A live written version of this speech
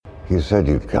You said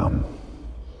you'd come.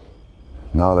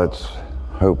 Now let's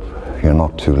hope you're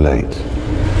not too late.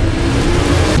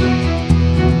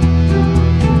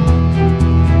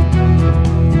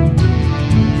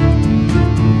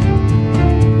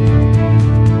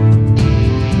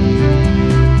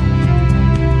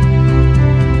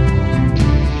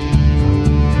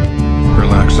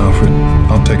 Relax, Alfred.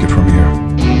 I'll take it from here.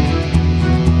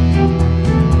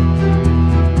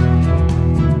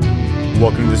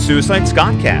 Welcome to the Suicide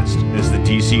Scottcast. This is the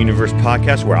DC Universe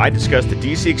podcast where I discuss the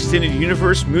DC Extended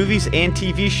Universe movies and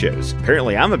TV shows.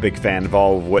 Apparently, I'm a big fan of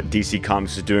all of what DC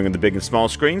Comics is doing on the big and small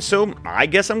screen, so I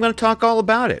guess I'm going to talk all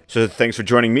about it. So thanks for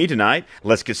joining me tonight.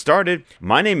 Let's get started.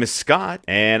 My name is Scott,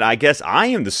 and I guess I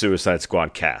am the Suicide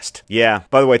Squadcast. Yeah,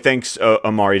 by the way, thanks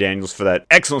Amari Daniels for that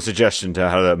excellent suggestion to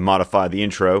how to modify the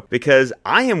intro, because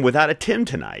I am without a Tim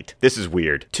tonight. This is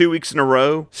weird. 2 weeks in a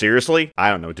row? Seriously? I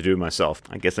don't know what to do with myself.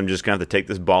 I guess I'm just going to have to take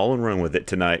this ball and run with it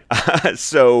tonight.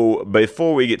 So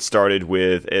before we get started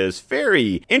with this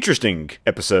very interesting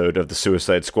episode of the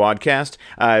Suicide Squadcast,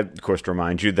 I of course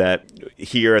remind you that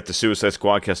here at the Suicide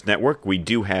Squadcast Network we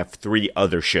do have 3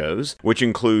 other shows, which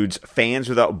includes Fans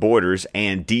Without Borders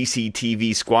and DC TV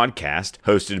Squadcast,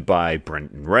 hosted by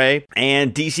Brenton Ray,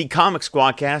 and DC Comics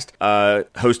Squadcast,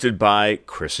 hosted by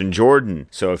Chris and Jordan.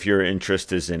 So if your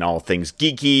interest is in all things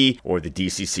geeky, or the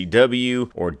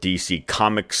DCCW, or DC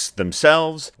Comics themselves,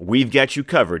 we've got you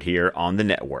covered here on the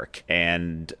network.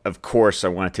 And of course, I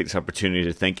want to take this opportunity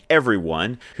to thank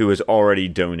everyone who has already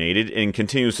donated and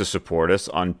continues to support us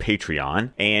on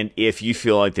Patreon. And if you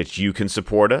feel like that you can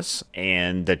support us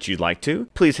and that you'd like to,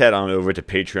 please head on over to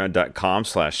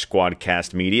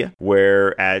patreon.com/squadcastmedia,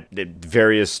 where at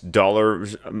various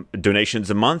dollars donations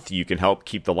a month, you can help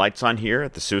keep the lights on here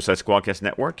at the Suicide Squadcast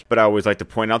Network. But I always like to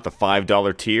point out the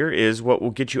 $5 tier is what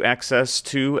will get you access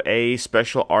to a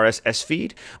special RSS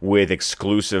feed with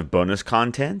exclusive bonus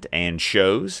content and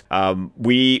shows.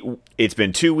 It's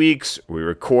been 2 weeks. We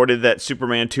recorded that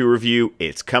Superman 2 review.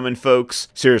 It's coming, folks.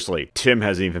 Seriously, Tim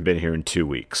hasn't even been here in 2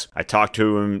 weeks. I talked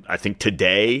to him, I think,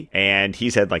 today, and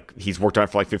he's worked on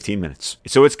it for like 15 minutes.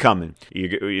 So it's coming.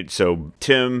 So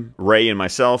Tim, Ray, and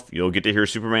myself, you'll get to hear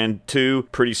Superman 2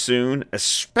 pretty soon,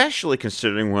 especially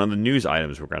considering one of the news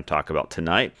items we're going to talk about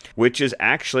tonight, which is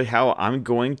actually how I'm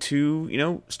going to,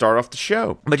 start off the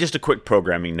show. But just a quick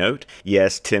programming note.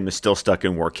 Yes, Tim is still stuck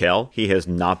in work hell. He has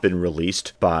not been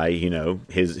released by,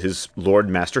 his Lord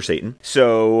Master Satan.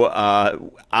 So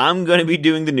I'm going to be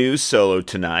doing the news solo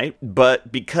tonight,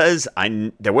 but because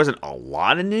there wasn't a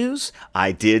lot of news,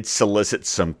 I did solicit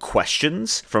some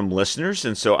questions from listeners,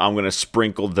 and so I'm going to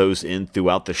sprinkle those in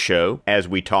throughout the show as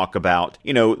we talk about,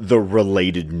 the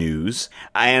related news.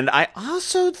 And I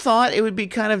also thought it would be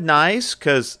kind of nice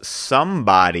because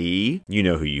somebody, you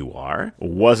know who you are,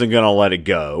 wasn't going to let it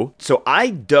go. So I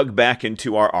dug back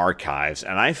into our archives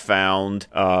and I found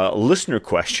listener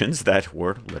questions that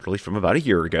were literally from about a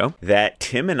year ago that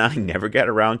Tim and I never got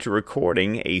around to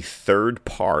recording a third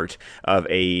part of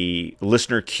a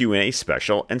listener Q&A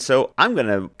special. And so I'm going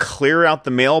to clear out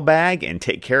the mailbag and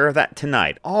take care of that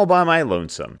tonight, all by my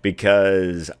lonesome,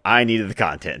 because I needed the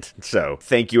content. So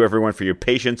thank you everyone for your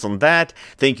patience on that.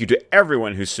 Thank you to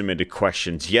everyone who submitted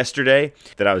questions yesterday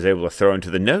that I was able to throw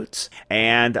into the notes.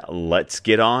 And let's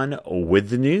get on with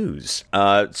the news.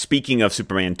 Speaking of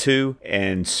Superman 2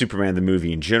 and Superman the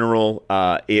movie in general,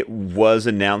 it was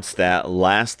announced that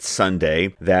last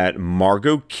Sunday that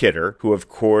Margot Kidder, who of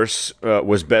course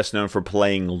was best known for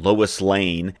playing Lois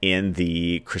Lane in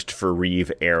the Christopher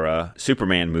Reeve era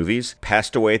Superman movies,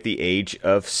 passed away at the age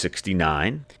of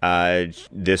 69.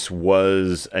 This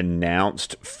was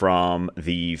announced from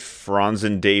the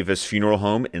Franzen Davis Funeral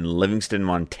Home in Livingston,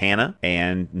 Montana,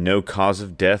 and no cause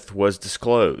of death was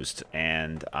disclosed.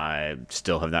 And I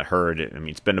still have not heard,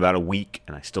 it's been about a week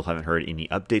and I still haven't heard any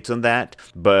updates on that.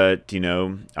 But,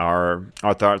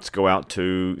 our thoughts go out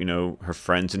to, her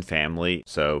friends and family.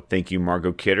 So thank you,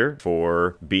 Margot Kidder,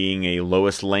 for being a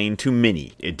Lois Lane to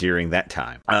many during that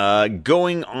time.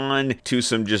 Going on to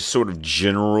some just sort of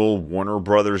general Warner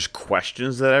Brothers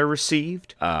questions that I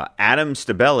received. Adam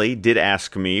Stabelli did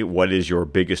ask me, what is your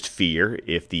biggest fear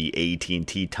if the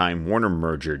AT&T Time Warner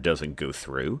merger doesn't go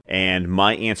through? And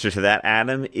my answer to that,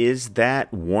 Adam, is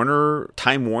that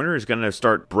Time Warner is going to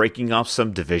start start breaking off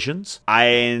some divisions.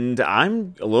 And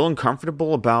I'm a little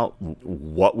uncomfortable about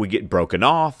what would get broken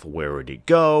off, where would it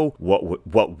go,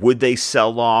 what would they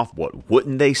sell off, what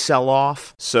wouldn't they sell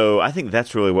off. So I think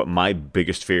that's really what my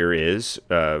biggest fear is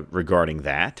regarding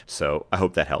that. So I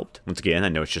hope that helped. Once again, I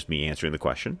know it's just me answering the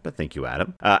question, but thank you,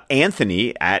 Adam.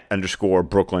 Anthony at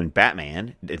 _Brooklyn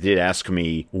Batman did ask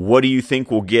me, what do you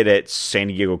think we'll get at San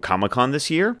Diego Comic-Con this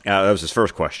year? That was his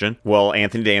first question. Well,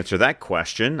 Anthony, to answer that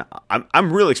question,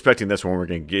 I'm really expecting this when we're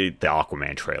going to get the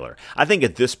Aquaman trailer. I think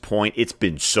at this point, it's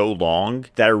been so long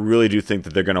that I really do think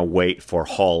that they're going to wait for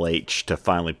Hall H to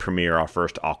finally premiere our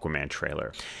first Aquaman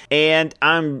trailer. And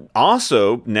I'm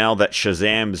also, now that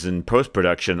Shazam is in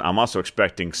post-production, I'm also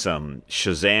expecting some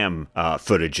Shazam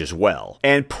footage as well.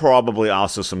 And probably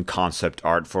also some concept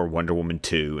art for Wonder Woman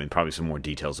 2 and probably some more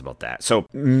details about that. So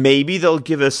maybe they'll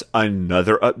give us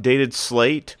another updated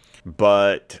slate,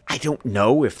 but I don't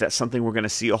know if that's something we're going to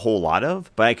see a whole lot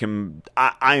of. But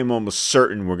I am almost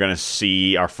certain we're going to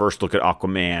see our first look at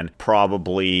Aquaman,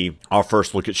 probably our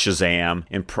first look at Shazam,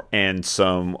 and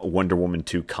some Wonder Woman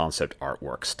 2 concept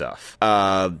artwork stuff.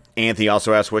 Anthony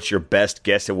also asked, what's your best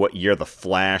guess at what year The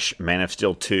Flash, Man of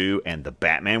Steel 2, and The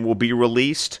Batman will be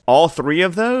released? All three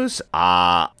of those?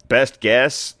 Best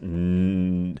guess?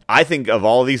 I think of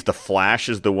all these, The Flash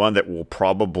is the one that we'll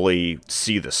probably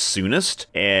see the soonest,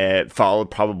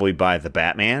 followed probably by The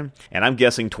Batman, and I'm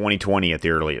guessing 2020 at the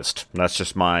earliest. That's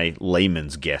just my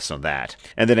layman's guess on that.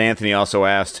 And then Anthony also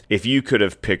asked, if you could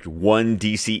have picked one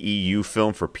DCEU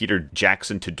film for Peter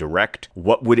Jackson to direct,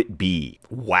 what would it be?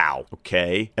 Wow.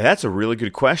 Okay. That's a really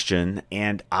good question,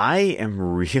 and I am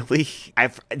really...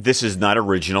 this is not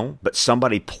original, but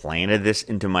somebody planted this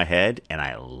into my head, and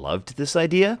I loved this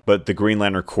idea. But the Green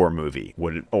Lantern Corps movie,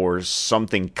 or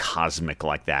something cosmic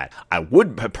like that. I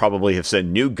would probably have said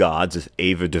New Gods if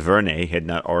Ava DuVernay had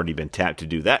not already been tapped to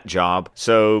do that job.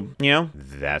 So,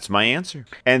 that's my answer.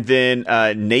 And then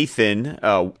Nathan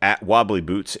at Wobbly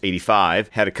Boots 85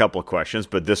 had a couple of questions,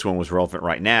 but this one was relevant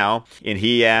right now. And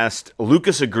he asked,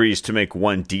 Lucas agrees to make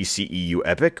one DCEU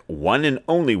epic, one and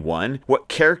only one. What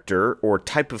character or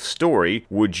type of story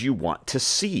would you want to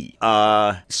see?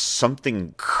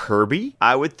 Something Kirby,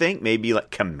 I would think. Maybe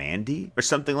like Commandy or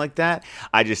something like that.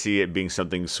 I just see it being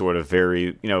something sort of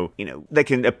very, that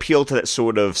can appeal to that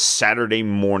sort of Saturday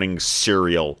morning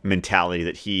cereal mentality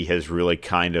that he has really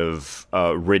kind of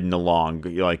ridden along,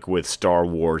 like with Star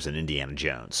Wars and Indiana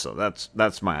Jones. So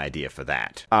that's my idea for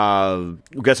that.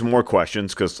 We've got some more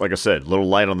questions because, like I said, a little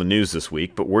light on the news this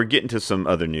week, but we're getting to some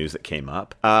other news that came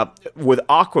up. With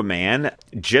Aquaman,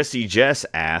 Jesse Jess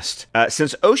asked,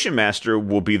 since Ocean Master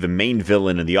will be the main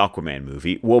villain in the Aquaman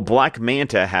movie, will Black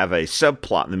Manta have a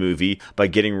subplot in the movie by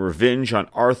getting revenge on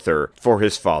Arthur for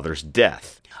his father's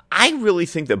death? I really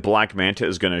think that Black Manta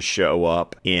is going to show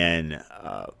up in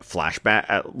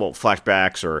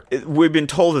flashbacks, or we've been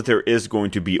told that there is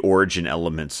going to be origin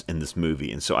elements in this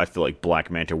movie, and so I feel like Black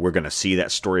Manta, we're going to see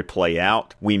that story play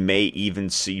out. We may even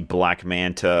see Black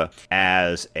Manta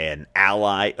as an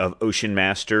ally of Ocean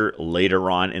Master later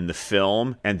on in the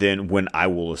film, and then when I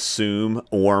will assume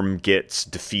Orm gets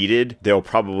defeated, there'll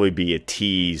probably be a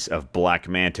tease of Black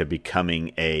Manta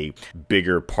becoming playing a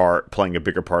bigger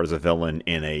part as a villain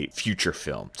in a future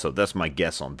film. So that's my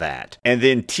guess on that. And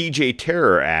then TJ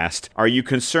Terror asked, are you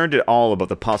concerned at all about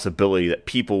the possibility that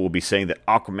people will be saying that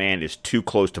Aquaman is too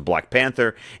close to Black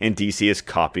Panther and DC is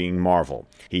copying Marvel?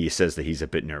 He says that he's a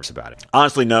bit nervous about it.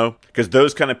 Honestly, no, because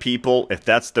those kind of people, if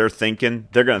that's their thinking,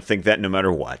 they're going to think that no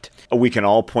matter what. We can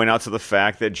all point out to the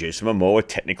fact that Jason Momoa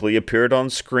technically appeared on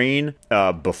screen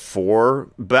before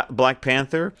Black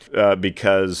Panther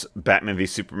because Batman v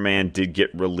Superman did get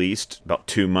released about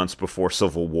 2 months before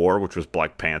Civil War, which was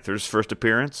Black Panther's first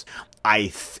appearance.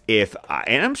 And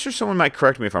I'm sure someone might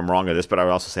correct me if I'm wrong on this, but I would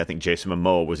also say I think Jason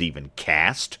Momoa was even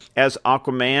cast as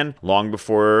Aquaman long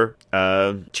before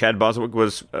Chad Boswick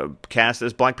was cast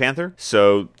as Black Panther.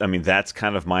 So, I mean, that's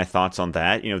kind of my thoughts on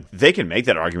that. They can make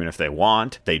that argument if they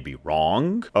want. They'd be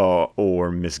wrong or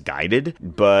misguided,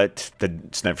 but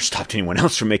that's never stopped anyone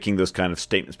else from making those kind of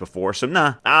statements before. So,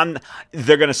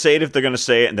 they're going to say it if they're going to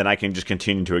say it, and then I can just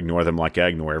continue to ignore them like I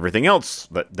ignore everything else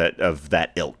that of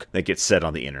that ilk that gets said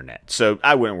on the internet. So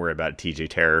I wouldn't worry about it, TJ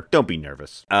Terror. Don't be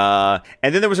nervous. And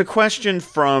then there was a question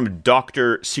from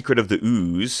Dr. Secret of the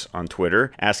Ooze on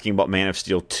Twitter asking about Man of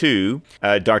Steel 2.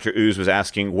 Dr. Ooze was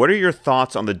asking, what are your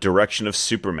thoughts on the direction of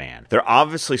Superman? They're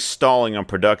obviously stalling on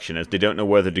production as they don't know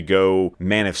whether to go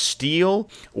Man of Steel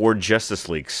or Justice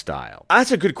League style.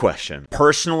 That's a good question.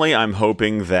 Personally, I'm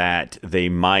hoping that they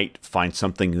might find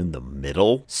something in the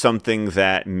middle, something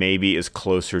that maybe is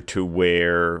closer to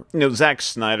where, Zack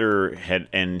Snyder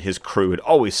and his crew had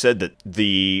always said that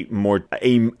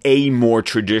a more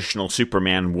traditional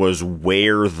Superman was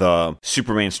where the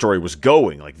Superman story was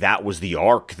going. Like, that was the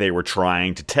arc they were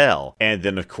trying to tell. And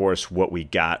then, of course, what we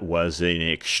got was an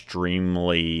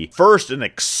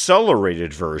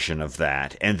accelerated version of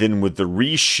that. And then with the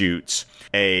reshoots,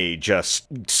 a just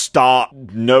stop,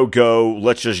 no go,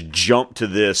 let's just jump to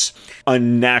this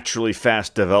unnaturally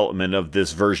fast development of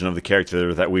this version of the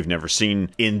character that we've never seen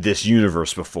in this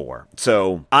universe before.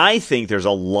 So I think there's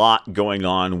a lot going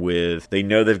on with, they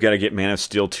know they've got to get Man of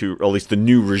Steel 2, or at least the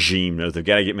new regime knows they've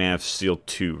got to get Man of Steel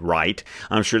 2 right.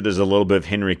 I'm sure there's a little bit of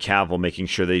Henry Cavill making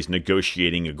sure that he's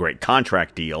negotiating a great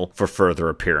contract deal for further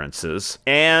appearances.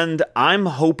 And I'm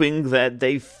hoping that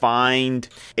they find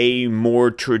a more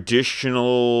traditional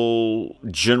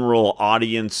general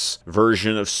audience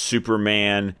version of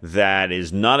Superman that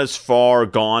is not as far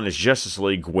gone as Justice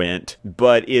League went,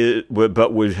 but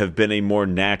would have been a more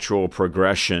natural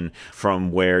progression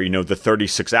from where, the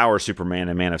 36-hour Superman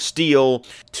and Man of Steel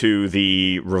to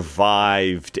the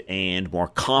revived and more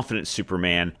confident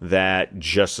Superman that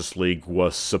Justice League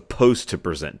was supposed to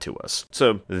present to us.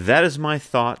 So that is my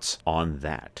thoughts on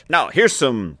that. Now, here's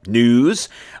some news.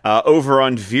 Over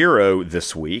on Vero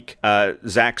this week,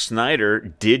 Zack Snyder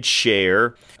did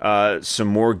share some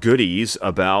more goodies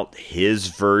about his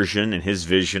version and his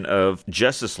vision of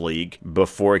Justice League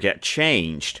before it got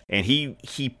changed. And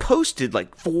he posted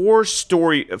like four sets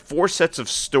of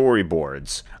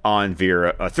storyboards on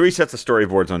Vero, 3 sets of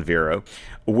storyboards on Vero,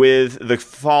 with the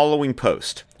following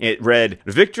post. It read,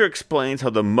 Victor explains how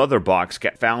the mother box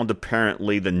got found.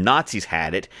 Apparently, the Nazis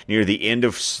had it near the end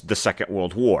of the Second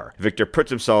World War. Victor puts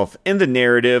himself in the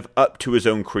narrative up to his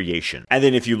own creation. And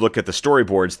then if you look at the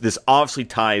storyboards, this obviously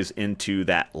ties into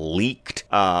that leaked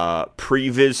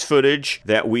previs footage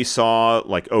that we saw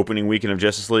like opening weekend of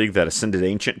Justice League that Ascended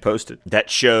Ancient posted.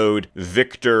 That showed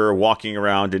Victor walking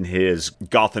around in his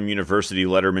Gotham University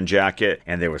Letterman jacket,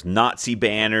 and there was Nazi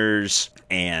banners,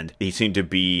 and he seemed to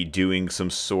be doing some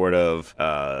sort of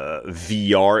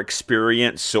VR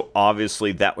experience. So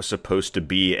obviously that was supposed to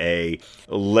be a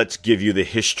let's give you the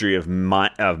history of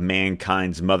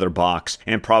mankind's mother box,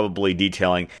 and probably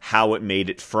detailing how it made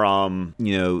it from,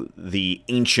 the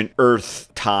ancient Earth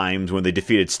times when they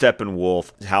defeated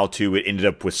Steppenwolf, how to it ended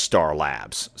up with Star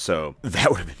Labs. So that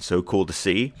would have been so cool to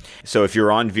see. So if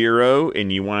you're on Vero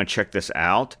and you want to check this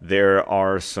out, there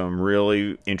are some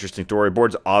really interesting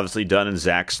storyboards, obviously done in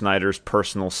Zack Snyder's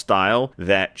personal style,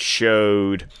 that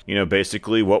showed,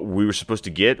 basically what we were supposed to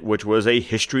get, which was a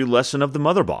history lesson of the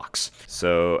mother box.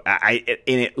 So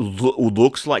it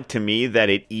looks like to me that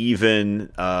it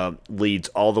even leads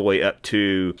all the way up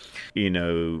to,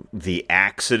 the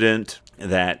accident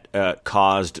that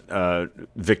caused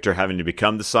Victor having to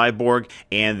become the cyborg,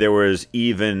 and there was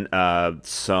even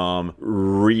some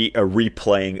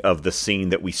replaying of the scene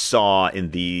that we saw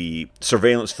in the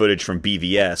surveillance footage from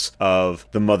BVS of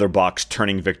the mother box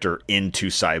turning Victor into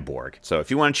cyborg. So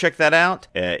if you want to check that out,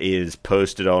 it is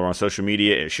posted all around social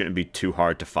media. It shouldn't be too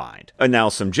hard to find. And now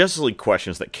some Justice League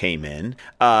questions that came in.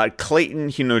 Clayton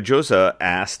Hinojosa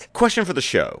asked, question for the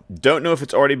show. Don't know if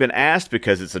it's already been asked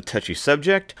because it's a touchy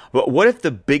subject, but what if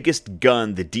the biggest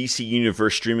gun the DC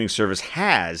Universe streaming service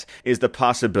has is the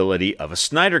possibility of a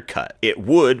Snyder Cut? It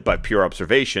would, by pure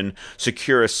observation,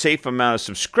 secure a safe amount of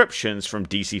subscriptions from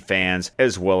DC fans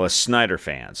as well as Snyder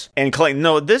fans. And Clayton,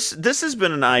 no, this has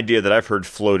been an idea that I've heard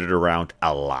floated around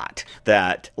a lot,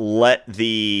 that let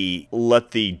the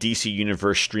DC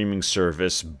Universe streaming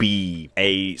service be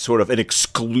a sort of an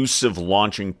exclusive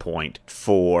launching point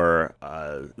for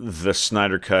the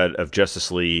Snyder Cut of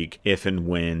Justice League if and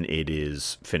when it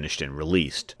is finished and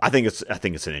released. I think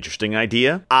it's an interesting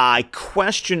idea. I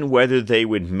question whether they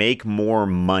would make more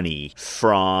money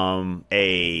from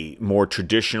a more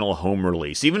traditional home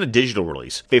release, even a digital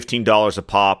release. $15 a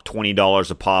pop,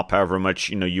 $20 a pop, however much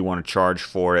you want to charge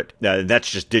for it.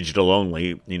 That's just digital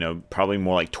only. Probably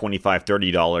more like $25,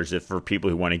 $30 if for people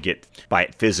who want to buy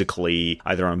it physically,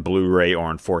 either on Blu-ray or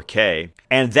on 4K.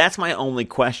 And that's my only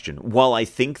question. While I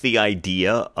think the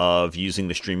idea of using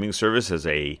the streaming service as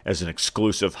an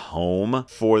exclusive home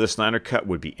for the Snyder Cut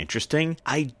would be interesting,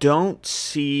 I don't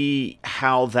see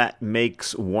how that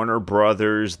makes Warner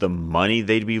Brothers the money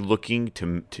they'd be looking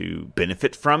to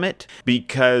benefit from it.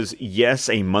 Because yes,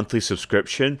 a monthly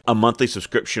subscription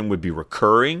would be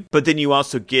recurring, but then you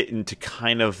also get into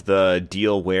kind of the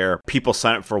deal where people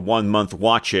sign up for 1 month,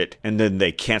 watch it, and then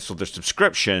they cancel their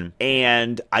subscription.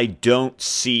 And I don't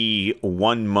see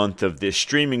 1 month of this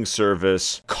streaming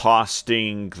service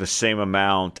costing the same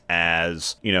amount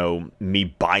as, me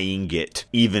buying it,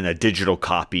 even a digital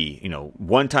copy,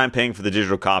 one time paying for the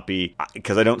digital copy,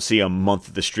 because I don't see a month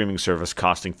of the streaming service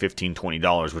costing $15,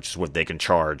 $20, which is what they can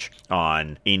charge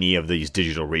on any of these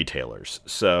digital retailers.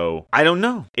 So I don't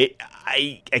know.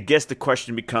 I guess the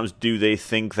question becomes, do they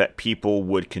think that people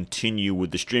would continue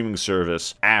with the streaming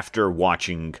service after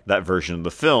watching that version of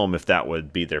the film, if that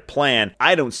would be their plan?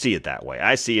 I don't see it that way.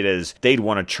 I see it as they'd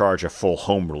want to charge a full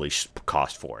home release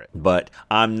cost for it. But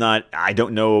I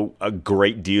don't know a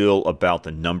great deal about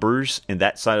the numbers in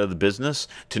that side of the business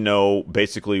to know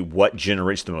basically what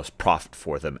generates the most profit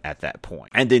for them at that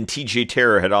point. And then TJ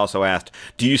Terror had also asked,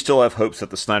 do you still have hopes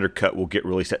that the Snyder Cut will get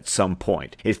released at some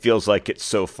point? It feels like it's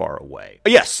so far away.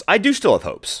 Yes, I do still have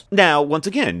hopes. Now, once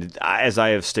again, as I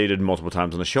have stated multiple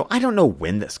times on the show, I don't know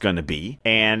when that's going to be,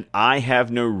 and I have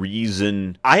no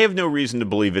reason to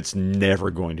believe it's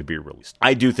never going to be released.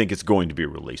 I do think it's going to be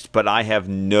released, but I have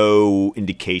no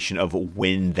indication of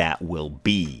when that will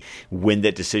be, when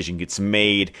that decision gets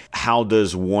made. How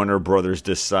does Warner Brothers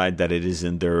decide that it is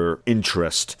in their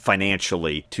interest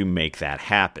financially to make that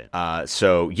happen?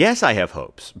 So yes, I have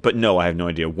hopes, but no, I have no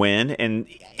idea when. And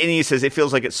he says it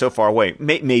feels like it's so far away.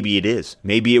 Maybe it is.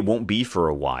 Maybe it won't be for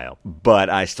a while, but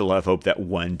I still have hope that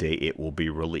one day it will be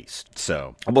released.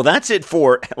 So, well, that's it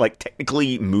for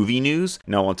technically movie news.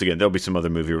 Now, once again, there'll be some other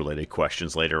movie related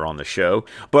questions later on the show,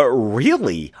 but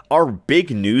really our big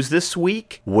news this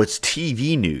week was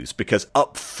TV news, because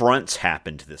Upfronts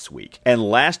happened this week. And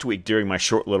last week during my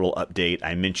short little update,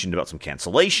 I mentioned about some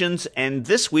cancellations, and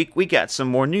this week we got some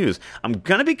more news. I'm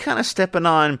going to be kind of stepping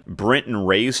on Brent and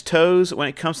Ray's toes when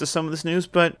it comes to some of this news,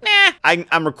 but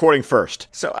I'm recording first,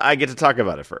 so I get to talk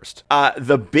about it first.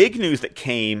 The big news that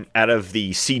came out of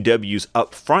the CW's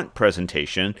Upfront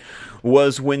presentation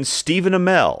was when Stephen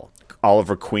Amell,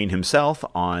 Oliver Queen himself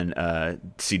on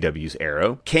CW's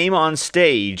Arrow, came on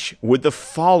stage with the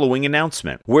following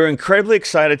announcement. We're incredibly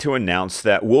excited to announce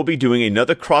that we'll be doing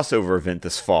another crossover event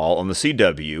this fall on the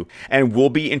CW, and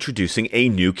we'll be introducing a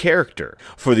new character.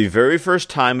 For the very first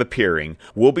time appearing,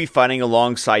 we'll be fighting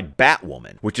alongside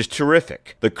Batwoman, which is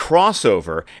terrific. The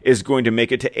crossover is going to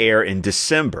make it to air in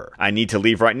December. I need to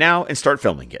leave right now and start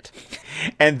filming it.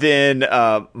 And then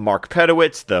Mark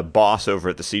Pedowitz, the boss over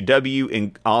at the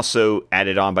CW, also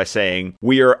added on by saying,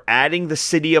 we are adding the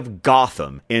city of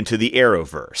Gotham into the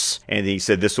Arrowverse. And he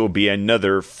said this will be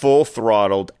another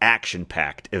full-throttled,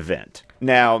 action-packed event.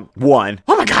 Now, 1,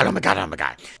 oh my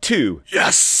god. 2,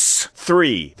 yes.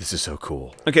 3, this is so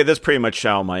cool. Okay, that's pretty much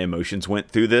how my emotions went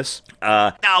through this.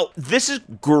 Now, this is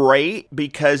great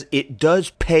because it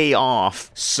does pay off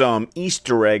some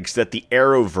Easter eggs that the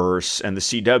Arrowverse and the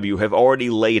CW have already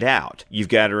laid out. You've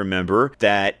got to remember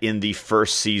that in the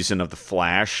first season of The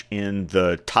Flash, in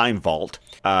the Time Vault,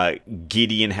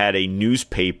 Gideon had a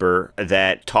newspaper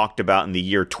that talked about in the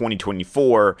year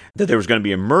 2024 that there was going to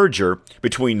be a merger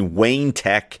between Wayne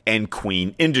Tech and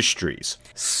Queen Industries.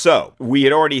 So we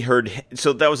had already heard,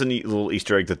 so that was a neat little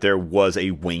Easter egg that there was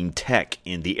a Wayne Tech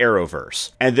in the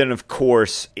Arrowverse. And then, of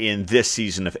course, in this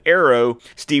season of Arrow,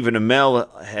 Stephen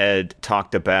Amell had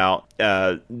talked about,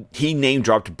 he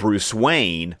name-dropped Bruce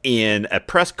Wayne in a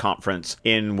press conference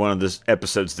in one of the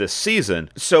episodes this season.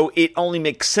 So it only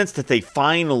makes sense that they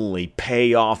finally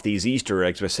pay off these Easter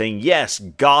eggs by saying, yes,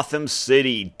 Gotham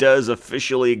City does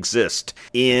officially exist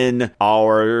in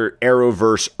our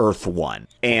Arrowverse Earth 1.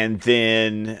 And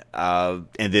then,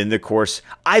 of course,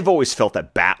 I've always felt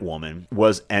that Batwoman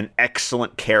was an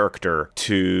excellent character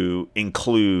to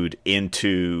include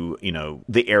into,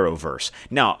 the Arrowverse.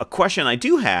 Now, a question I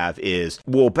do have is,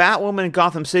 will Batwoman and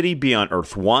Gotham City be on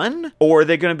Earth 1? Or are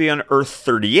they going to be on Earth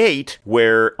 38,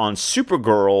 where on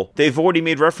Supergirl, they've already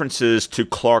made references to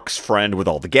Clark's friend with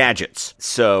all the gadgets?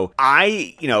 So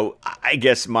I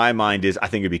guess my mind is, I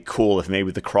think it'd be cool if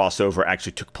maybe the crossover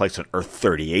actually took place on Earth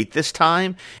 38 this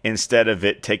time, instead of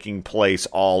it taking place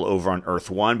all over on Earth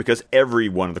 1, because every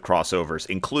one of the crossovers,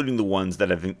 including the ones that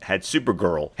have had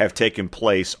Supergirl, have taken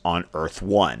place on Earth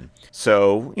 1.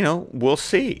 So, we'll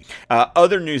see.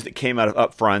 Other news that came out of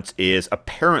Upfronts is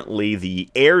apparently the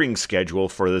airing schedule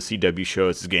for the CW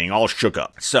shows is getting all shook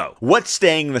up. So, what's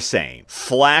staying the same?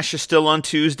 Flash is still on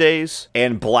Tuesdays,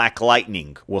 and Black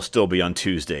Lightning will still be on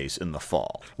Tuesdays in the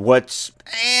fall.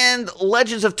 And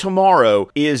Legends of Tomorrow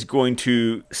is going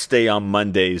to stay on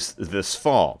Mondays this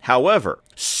fall. However,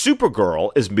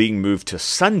 Supergirl is being moved to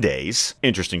Sundays,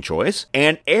 interesting choice,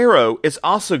 and Arrow is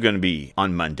also going to be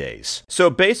on Mondays. So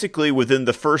basically, within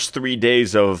the first 3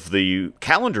 days of the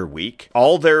calendar week.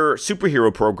 All their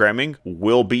superhero programming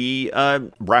will be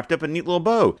wrapped up in a neat little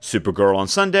bow. Supergirl on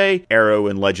Sunday, Arrow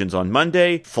and Legends on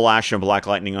Monday, Flash and Black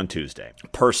Lightning on Tuesday.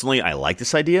 Personally, I like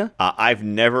this idea. I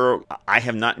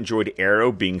have not enjoyed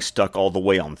Arrow being stuck all the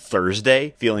way on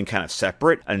Thursday, feeling kind of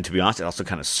separate. And to be honest, it also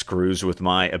kind of screws with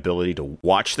my ability to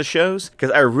watch the shows,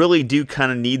 because I really do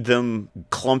kind of need them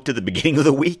clumped at the beginning of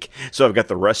the week. So I've got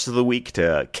the rest of the week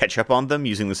to catch up on them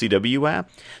using the CW app.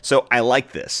 So I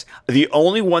like this. The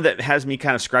only one that has me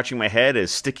kind of scratching my head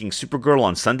is sticking Supergirl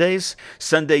on Sundays.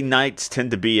 Sunday nights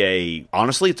tend to be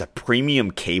honestly, it's a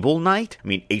premium cable night. I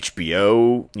mean,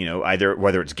 HBO, either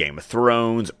whether it's Game of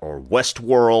Thrones or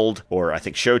Westworld or I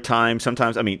think Showtime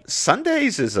sometimes. I mean,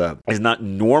 Sundays is not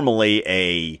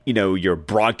normally your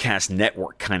broadcast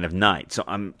network kind of night. So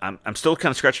I'm still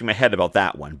kind of scratching my head about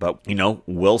that one, but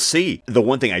we'll see. The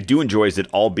one thing I do enjoy is it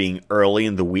all being early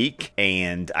in the week,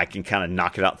 and I can kind of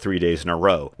knock it out 3 days in a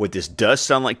row. What this does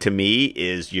sound like to me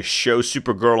is you show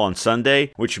Supergirl on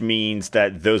Sunday, which means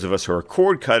that those of us who are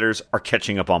cord cutters are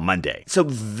catching up on Monday. So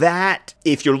that,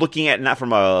 if you're looking at it not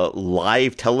from a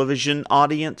live television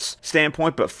audience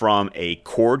standpoint, but from a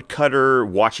cord cutter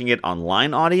watching it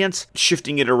online audience,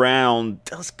 shifting it around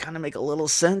does kind of make a little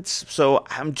sense. So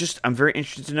I'm very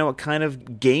interested to know what kind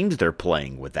of games they're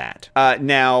playing with that.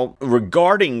 Now,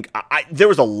 regarding, there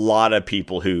was a lot of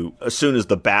people who, as soon as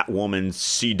the Batwoman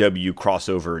CW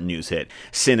crossover news hit,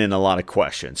 sent in a lot of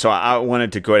questions. So I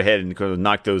wanted to go ahead and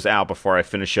knock those out before I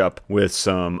finish up with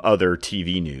some other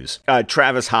TV news.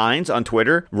 Travis Hines on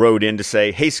Twitter wrote in to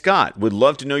say, "Hey Scott, would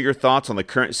love to know your thoughts on the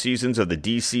current seasons of the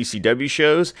DC CW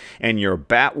shows and your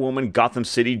Batwoman Gotham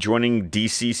City joining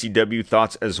DC CW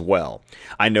thoughts as well.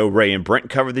 I know Ray and Brent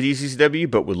cover the DC CW,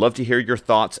 but would love to hear your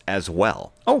thoughts as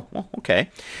well." Oh, well, okay.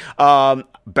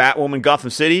 Batwoman Gotham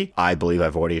City, I believe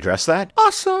I've already addressed that.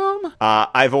 Awesome.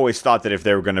 I've always thought that if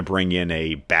they were going to bring in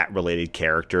a Bat-related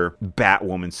character,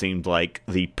 Batwoman seemed like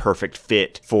the perfect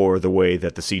fit for the way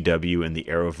that the CW and the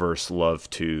Arrowverse love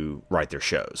to write their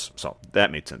shows. So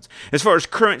that made sense. As far as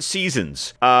current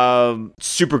seasons,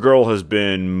 Supergirl has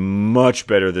been much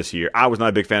better this year. I was not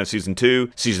a big fan of Season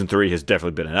 2. Season 3 has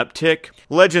definitely been an uptick.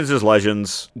 Legends is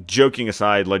Legends. Joking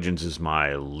aside, Legends is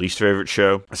my least favorite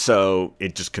show. So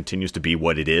it just continues to be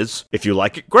what it is. If you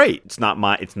like it, great. It's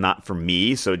not for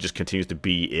me, so it just continues to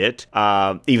be it.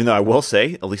 Even though I will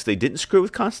say, at least they didn't screw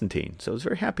with Constantine, so I was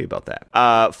very happy about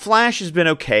that. Flash has been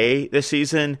okay this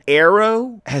season.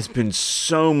 Arrow has been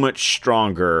so much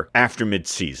stronger after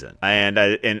mid-season,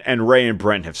 and Ray and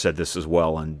Brent have said this as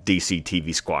well on DC TV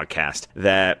Squadcast,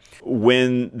 that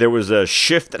when there was a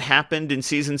shift that happened in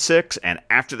season 6, and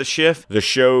after the shift, the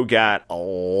show got a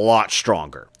lot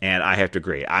stronger. And I have to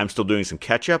agree. I'm still doing some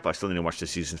catch-up. I still need to watch the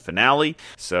season finale.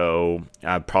 So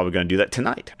I'm probably going to do that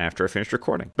tonight after I finish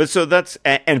recording. But so that's...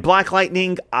 And Black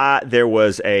Lightning, there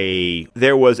was a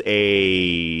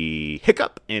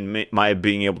hiccup in my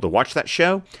being able to watch that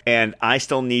show. And I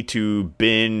still need to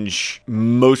binge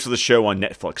most of the show on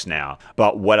Netflix now.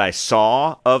 But what I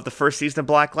saw of the first season of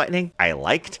Black Lightning, I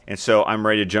liked. And so I'm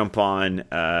ready to jump on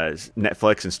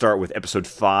Netflix and start with episode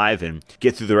 5 and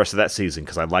get through the rest of that season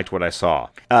because I liked what I saw.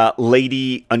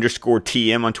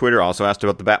 Lady_TM on Twitter also asked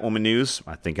about the Batwoman news.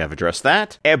 I think I've addressed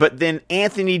that. But then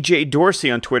Anthony J.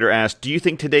 Dorsey on Twitter asked, "Do you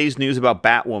think today's news about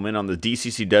Batwoman on the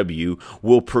DCCW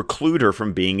will preclude her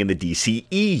from being in the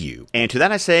DCEU?" And to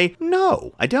that I say,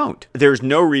 no, I don't. There's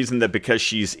no reason that because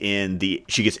she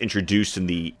gets introduced in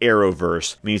the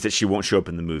Arrowverse means that she won't show up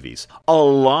in the movies. A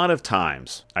lot of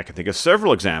times, I can think of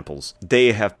several examples,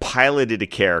 they have piloted a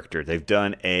character. They've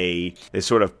done a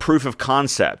sort of proof of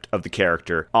concept of the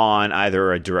character on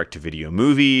either a direct-to-video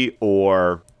movie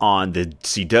or on the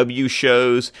CW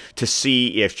shows to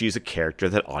see if she's a character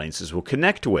that audiences will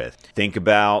connect with. Think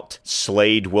about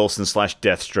Slade Wilson /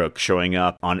 Deathstroke showing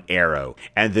up on Arrow,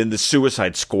 and then the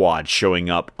Suicide Squad showing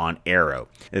up on Arrow.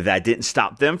 That didn't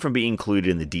stop them from being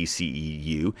included in the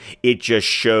DCEU. It just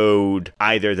showed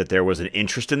either that there was an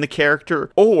interest in the character,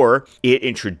 or it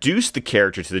introduced the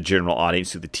character to the general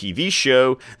audience through the TV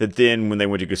show, that then when they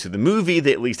went to go see the movie,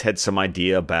 they at least had some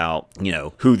idea about,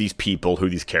 who these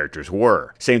characters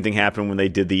were. Same thing happened when they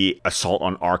did the Assault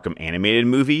on Arkham animated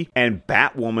movie, and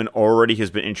Batwoman already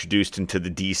has been introduced into the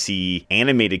DC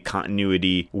animated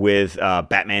continuity with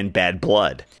Batman Bad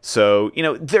Blood. So,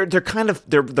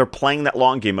 they're playing that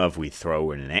long game of we throw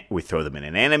them in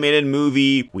an animated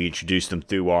movie, we introduce them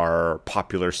through our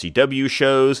popular CW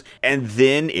shows, and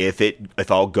then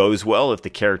if all goes well, if the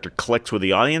character clicks with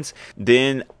the audience,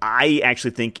 then I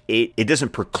actually think it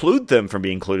doesn't preclude them from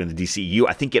being included in the DCU.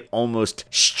 I think it almost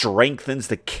strengthens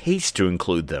the case to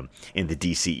include them in the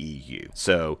DCEU.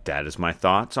 So that is my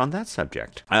thoughts on that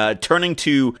subject. Turning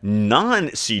to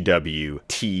non-CW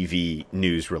TV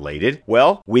news related,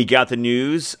 well, we got the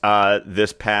news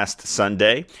this past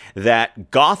Sunday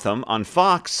that Gotham on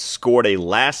Fox scored a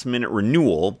last-minute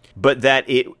renewal, but that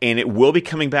it will be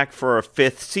coming back for a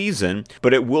 5th season,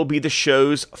 but it will be the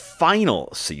show's final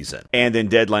season. And then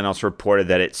Deadline also reported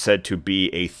that it's said to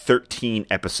be a 13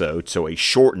 episode, so a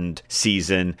shortened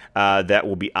season that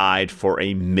will be eyed for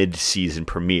a mid-season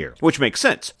premiere, which makes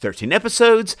sense. 13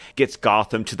 episodes gets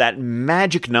Gotham to that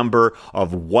magic number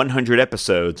of 100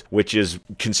 episodes, which is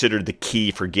considered the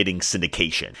key for getting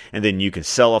syndication. And then you can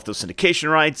sell off those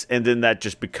syndication rights, and then that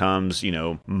just becomes,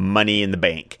 money in the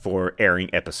bank for airing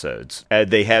episodes.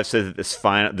 They have said that this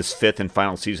 5th and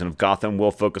final season of Gotham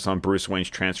will focus on Bruce Wayne's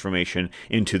transformation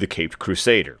into the Caped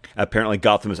Crusader. Apparently,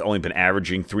 Gotham has only been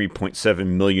averaging 3.7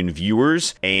 million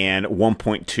viewers and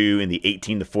 1.2 in the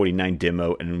 18 to 49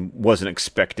 demo, and wasn't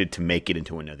expected to make it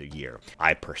into another year.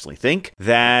 I personally think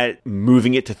that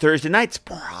moving it to Thursday nights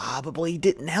probably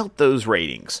didn't help those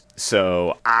ratings.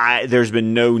 So there's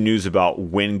been no news about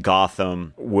when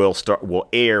Gotham will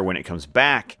air when it comes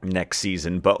back next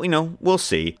season, but we'll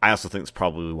see. I also think that's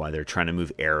probably why they're trying to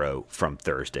move Arrow from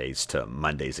Thursdays to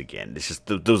Mondays again. It's just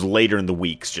those later in the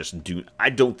weeks I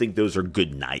don't think those are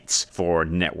good nights for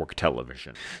network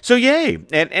television. So yay.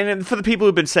 And for the people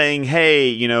who've been saying,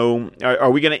 hey,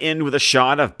 are we going to end with a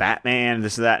shot of Batman,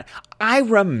 this and that? I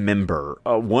remember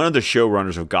one of the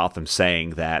showrunners of Gotham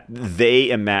saying that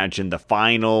they imagined the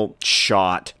final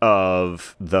shot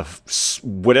of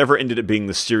whatever ended up being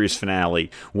the series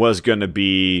finale was going to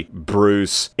be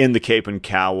Bruce in the cape and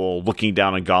cowl looking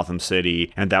down on Gotham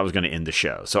City, and that was going to end the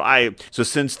show. So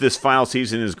since this final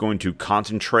season is going to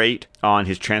concentrate on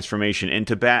his transformation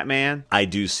into Batman, I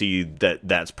do see that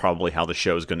that's probably how the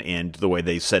show is going to end, the way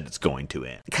they said it's going to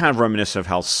end. Kind of reminiscent of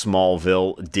how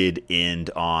Smallville did end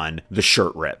on the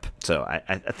shirt rip. So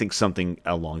I think something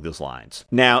along those lines.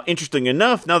 Now, interesting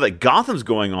enough, now that Gotham's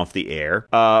going off the air,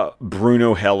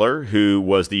 Bruno Heller, who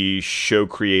was the show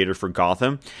creator for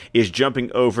Gotham, is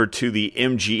jumping over to the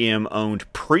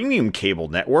MGM-owned premium cable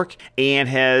network and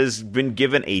has been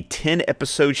given a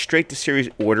 10-episode straight-to-series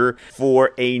order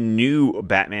for a new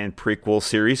Batman prequel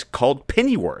series called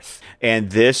Pennyworth. And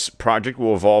this project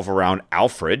will evolve around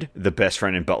Alfred, the best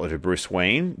friend and butler to Bruce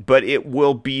Wayne, but it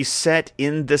will be set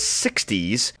in the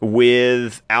 60s,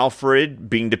 with Alfred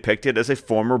being depicted as a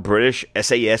former British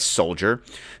SAS soldier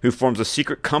who forms a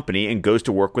secret company and goes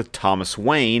to work with Thomas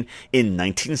Wayne in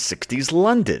 1960s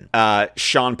London.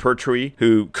 Sean Pertwee,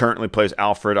 who currently plays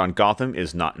Alfred on Gotham,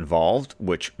 is not involved,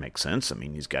 which makes sense. I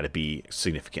mean, he's got to be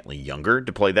significantly younger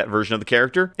to play that version of the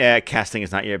character. Casting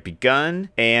has not yet begun,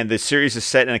 and the series is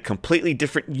set in a completely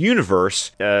different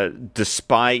universe,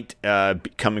 despite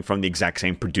coming from the exact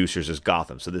same producers as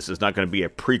Gotham. So this is not going to be a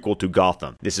prequel to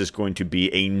Gotham. This is going to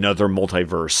be another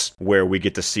multiverse where we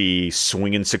get to see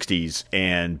swinging 60s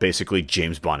and basically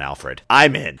James Bond Alfred.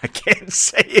 I'm in. I can't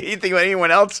say anything about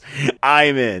anyone else.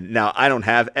 I'm in. Now, I don't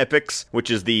have Epix, which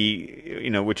is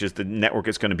the network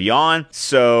it's going to be on,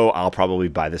 so I'll probably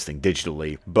buy this thing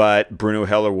digitally. But Bruno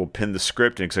Heller will pen the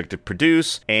script and executive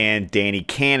produce, and Danny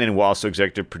Cannon will also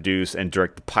executive produce and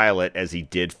direct the pilot as he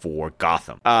did for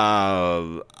Gotham.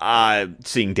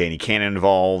 Seeing Danny Cannon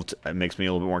involved, it makes me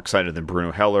a little bit more excited than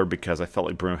Bruno Heller, because I felt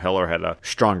like Bruno Heller had a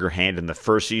stronger hand in the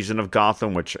first season of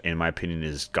Gotham, which in my opinion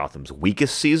is Gotham's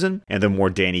weakest season. And the more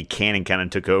Danny Cannon kind of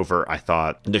took over, I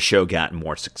thought the show got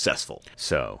more successful.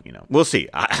 So, we'll see.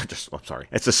 I'm sorry.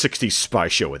 It's a 60s spy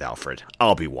show with Alfred.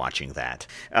 I'll be watching that.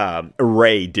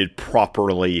 Ray did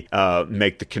properly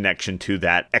make the connection to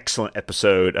that excellent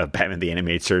episode of Batman the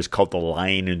Animated Series called The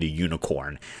Lion and the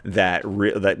Unicorn that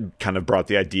kind of brought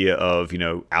the idea of,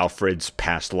 Alfred's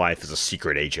past life as a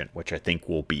secret agent, which I think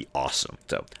will be awesome.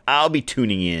 So I'll be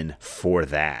tuning in for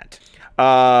that.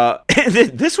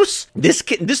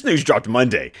 This news dropped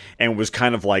Monday and was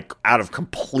kind of like out of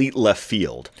complete left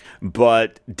field.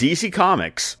 But DC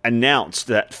Comics announced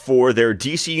that for their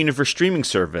DC Universe streaming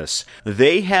service,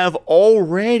 they have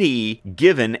already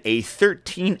given a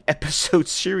 13-episode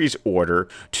series order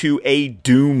to a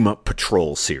Doom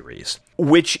Patrol series,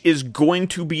 which is going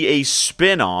to be a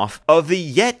spin-off of the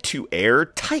yet-to-air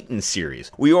Titans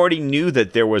series. We already knew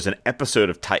that there was an episode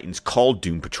of Titans called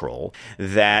Doom Patrol,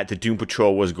 that the Doom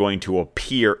Patrol was going to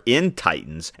appear in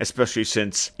Titans, especially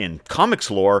since in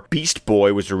comics lore, Beast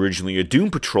Boy was originally a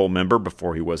Doom Patrol member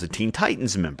before he was a Teen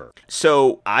Titans member.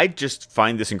 So I just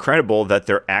find this incredible that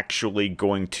they're actually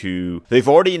going to... They've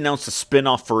already announced a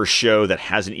spin-off for a show that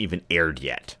hasn't even aired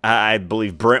yet. I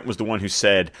believe Brent was the one who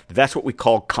said, that's what we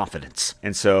call confidence. nuts.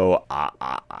 And so,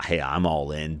 hey, I'm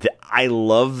all in. I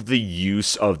love the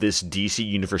use of this DC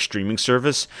Universe streaming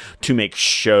service to make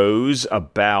shows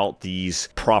about these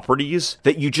properties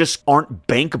that you just aren't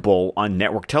bankable on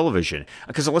network television.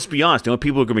 Because let's be honest, the only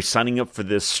people who are going to be signing up for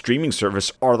this streaming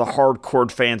service are the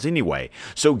hardcore fans anyway.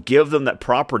 So give them that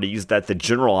properties that the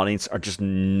general audience are just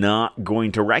not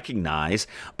going to recognize,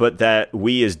 but that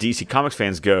we as DC Comics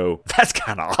fans go, that's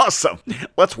kind of awesome.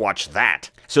 Let's watch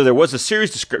that. So there was a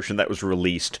series description that was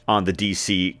released on the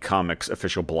DC Comics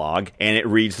official blog, and it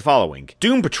reads the following.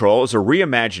 Doom Patrol is a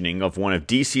reimagining of one of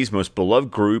DC's most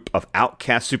beloved group of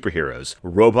outcast superheroes,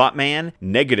 Robot Man,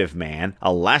 Negative Man,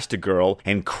 Elastigirl,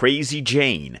 and Crazy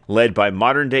Jane, led by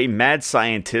modern-day mad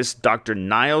scientist Dr.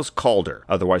 Niles Calder,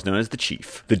 otherwise known as the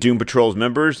Chief. The Doom Patrol's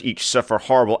members each suffer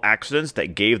horrible accidents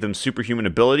that gave them superhuman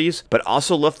abilities, but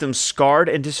also left them scarred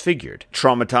and disfigured.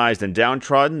 Traumatized and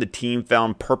downtrodden, the team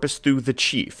found purpose through the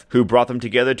Chief, who brought them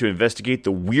together to investigate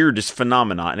the weirdest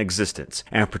phenomena in existence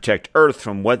and protect Earth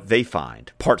from what they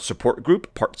find. Part support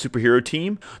group, part superhero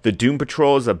team, the Doom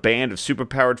Patrol is a band of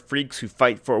superpowered freaks who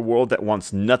fight for a world that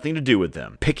wants nothing to do with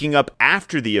them. Picking up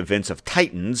after the events of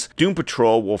Titans, Doom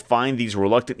Patrol will find these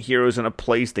reluctant heroes in a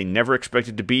place they never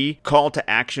expected to be, called to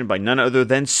action by none other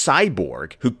than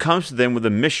Cyborg, who comes to them with a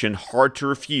mission hard to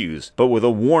refuse, but with a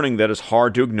warning that is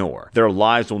hard to ignore. Their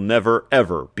lives will never,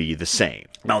 ever be the same.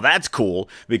 Now that's cool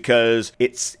because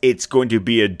it's going to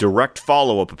be a direct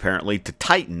follow-up apparently to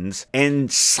Titans, and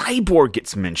Cyborg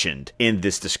gets mentioned in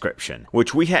this description,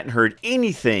 which we hadn't heard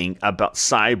anything about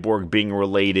Cyborg being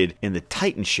related in the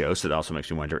Titans show, so that also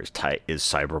makes me wonder, is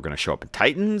Cyborg going to show up in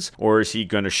Titans, or is he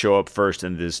going to show up first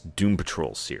in this Doom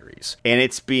Patrol series? And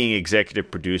it's being executive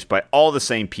produced by all the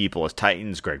same people as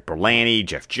Titans: Greg Berlanti,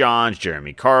 Jeff Johns,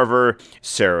 Jeremy Carver,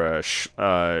 Sarah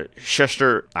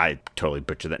Schester. I totally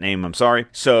butchered that name, I'm sorry.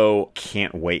 So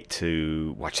can't wait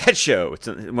to watch that show. It's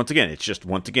once again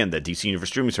the DC Universe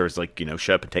streaming service, like,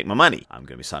 shut up and take my money. I'm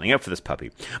going to be signing up for this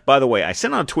puppy. By the way, I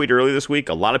sent out a tweet earlier this week.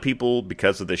 A lot of people,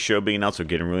 because of this show being announced, are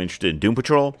getting really interested in Doom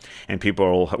Patrol, and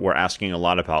people were asking a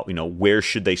lot about, where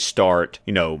should they start?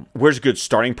 Where's good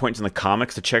starting points in the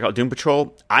comics to check out Doom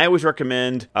Patrol? I always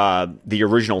recommend the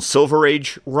original Silver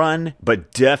Age run,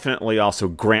 but definitely also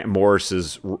Grant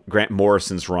Morrison's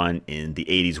run in the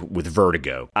 80s with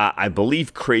Vertigo. I believe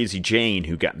Crazy Jane,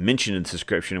 who got mentioned in the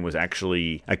description, was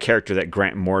actually a character that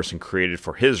Grant Morrison created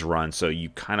for his run, so you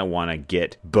kind of want to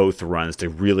get both runs to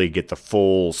really get the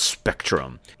full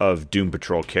spectrum of Doom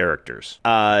Patrol characters.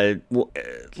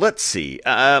 Let's see.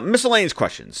 Miscellaneous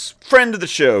questions. Friend of the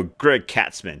show, Greg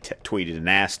Katzman, tweeted and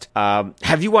asked,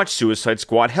 have you watched Suicide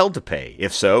Squad Hell to Pay?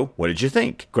 If so, what did you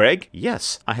think? Greg,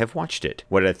 yes, I have watched it.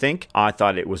 What did I think? I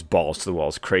thought it was balls to the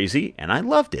walls crazy, and I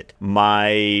loved it.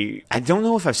 I don't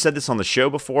know if I've said this on the show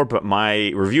before, but my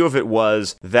review of it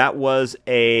was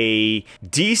a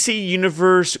DC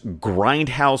Universe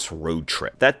grindhouse road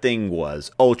trip. That thing was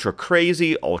ultra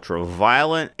crazy, ultra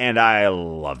violent, and I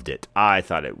loved it. I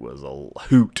thought it was a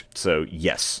hoot. So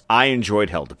yes, I enjoyed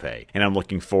Hell to Pay, and I'm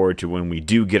looking forward to when we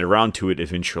do get around to it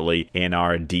eventually in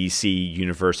our DC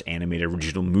Universe animated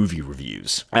original movie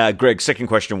reviews. Greg's second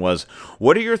question was,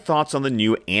 what are your thoughts on the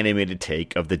new animated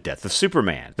take of The Death of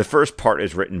Superman? The first part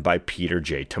is written by Peter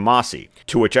J. Tomasi.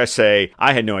 To which I say,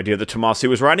 I had no idea that Tomasi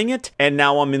was writing it, and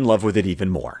now I'm in love with it even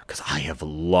more, because I have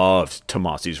loved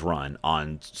Tomasi's run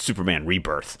on Superman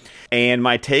Rebirth. And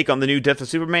my take on the new Death of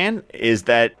Superman is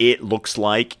that it looks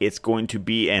like it's going to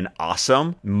be an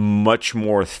awesome, much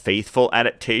more faithful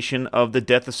adaptation of the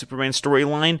Death of Superman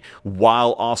storyline,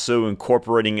 while also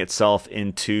incorporating itself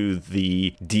into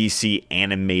the DC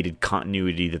animated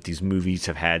continuity that these movies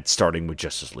have had, starting with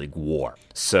Justice League War.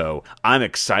 So I'm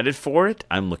excited for it.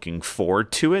 I'm looking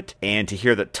forward to it. And to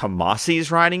hear that Tomasi is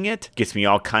writing it gets me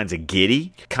all kinds of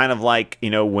giddy. Kind of like,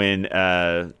 when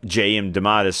J.M.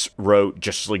 DeMatteis wrote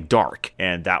Justice League Dark.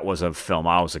 And that was a film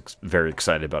I was very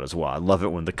excited about as well. I love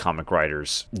it when the comic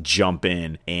writers jump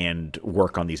in and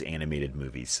work on these animated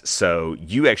movies. So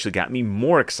you actually got me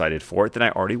more excited for it than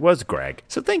I already was, Greg.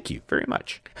 So thank you very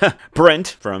much. Brent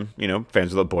from,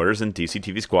 Fans Without Borders and DC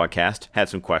TV Squadcast had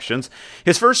some questions.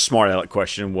 His first smart aleck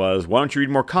question was, why don't you read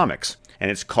more comics? And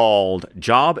it's called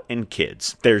Job and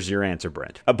Kids. There's your answer,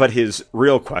 Brent. But his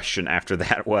real question after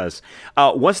that was,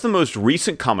 what's the most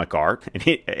recent comic arc,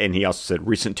 and he also said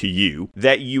recent to you,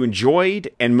 that you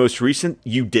enjoyed and most recent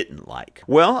you didn't like?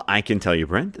 Well, I can tell you,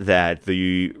 Brent, that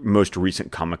the most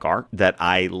recent comic arc that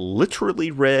I literally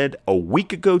read a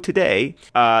week ago today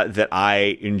that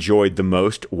I enjoyed the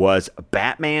most was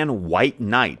Batman White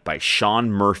Knight by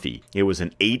Sean Murphy. It was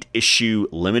an 8-issue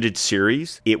limited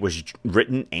series. It was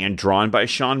written and drawn by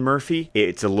Sean Murphy.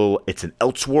 It's an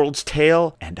Elseworlds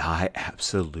tale, and I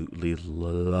absolutely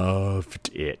loved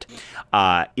it.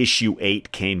 Issue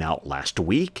 8 came out last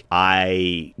week.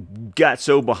 I got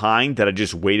so behind that I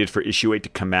just waited for issue 8 to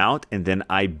come out, and then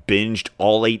I binged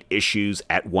all 8 issues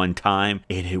at one time,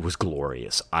 and it was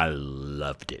glorious. I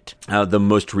loved it. The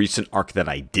most recent arc that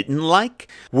I didn't like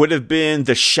would have been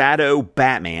The Shadow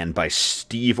Batman by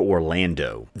Steve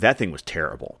Orlando. That thing was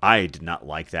terrible. I did not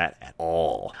like that at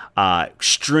all.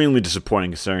 Extremely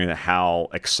disappointing considering how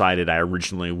excited I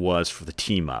originally was for the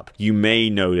team up. You may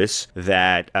notice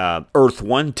that Earth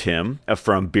One Tim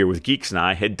from Beer with Geeks and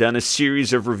I had done a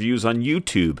series of reviews on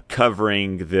YouTube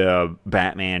covering the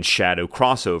Batman Shadow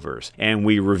crossovers, and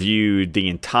we reviewed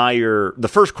the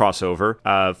first crossover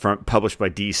published by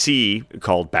DC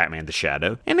called Batman the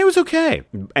Shadow, and it was okay.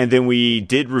 And then we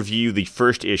did review the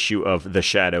first issue of The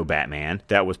Shadow Batman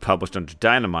that was published under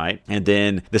Dynamite, and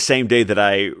then the same day that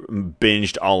I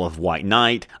binged all of White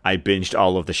Knight, I binged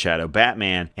all of The Shadow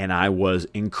Batman, and I was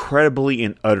incredibly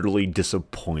and utterly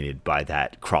disappointed by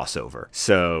that crossover.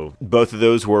 So both of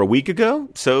those were a week ago,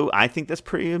 so I think that's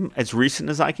pretty as recent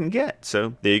as I can get.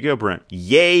 So there you go, Brent.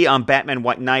 Yay on Batman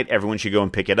White Knight. Everyone should go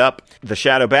and pick it up. The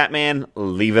Shadow Batman,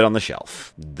 leave it on the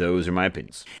shelf. Those are my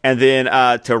opinions. And then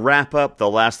to wrap up the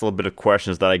last little bit of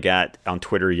questions that I got on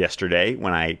Twitter yesterday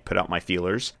when I put out my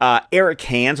feelers, Eric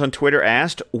Hands on Twitter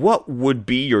asked, what would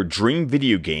be your dream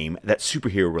video game that's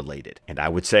superhero related? And I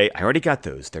would say, I already got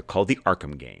those. They're called the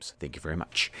Arkham games. Thank you very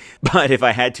much. But if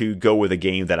I had to go with a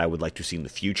game that I would like to see in the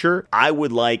future, I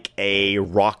would like a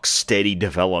Rocksteady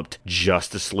developed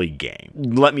Justice League game.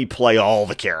 Let me play all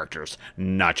the characters,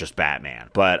 not just Batman.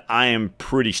 But I am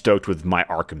pretty stoked with my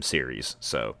Arkham series.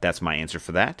 So that's my answer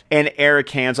for that. And Eric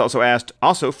Hands also asked,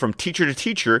 from teacher to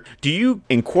teacher, do you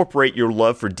incorporate your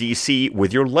love for DC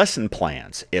with your lesson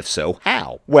plans? If so,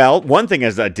 how? Well, one thing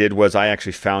as I did was I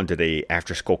actually founded a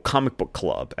after-school comic book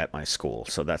club at my school.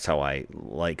 So that's how I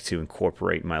like to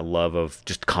incorporate my love of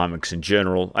just comics in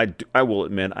general. I will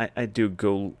admit, I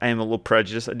am a little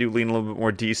prejudiced. I do lean a little bit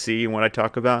more DC in what I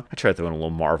talk about. I try to throw in a little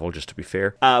Marvel just to be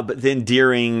fair. But then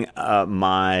during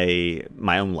my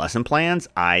own lesson plans,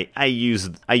 I use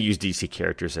DC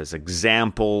characters as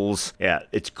examples. Yeah,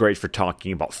 it's great for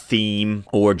talking about theme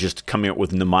or just coming up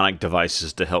with mnemonic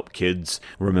devices to help kids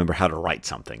remember how to write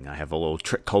something. I have a little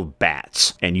trick called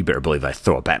BATS, and you better believe I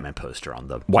throw a Batman poster on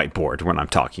the whiteboard when I'm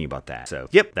talking about that. So,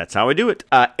 yep, that's how I do it.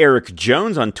 Eric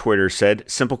Jones on Twitter said,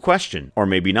 simple question, or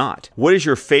maybe not. What is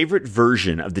your favorite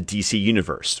version of the DC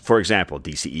universe? For example,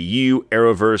 DCEU,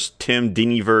 Arrowverse, Tim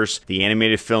Diniverse, the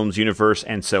animated films universe,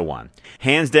 and so on.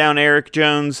 Hands down, Eric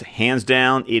Jones, hands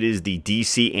down, it is the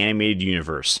DC animated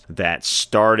universe that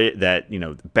started,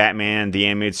 Batman, the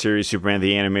animated series, Superman,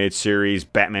 the animated series,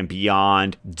 Batman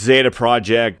Beyond, Zeta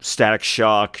Project, Static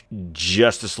Shock,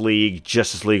 Justice League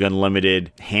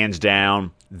Unlimited, hands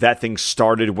down. That thing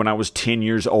started when I was 10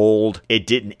 years old. It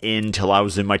didn't end till I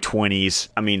was in my 20s.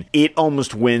 I mean, it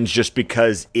almost wins just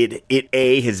because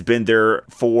it has been there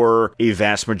for a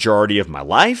vast majority of my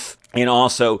life. And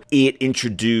also, it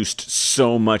introduced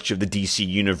so much of the DC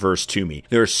universe to me.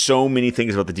 There are so many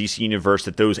things about the DC universe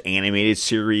that those animated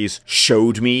series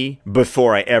showed me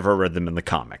before I ever read them in the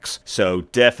comics. So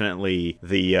definitely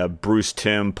the Bruce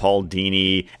Timm, Paul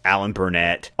Dini, Alan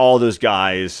Burnett, all those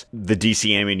guys, the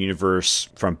DC animated universe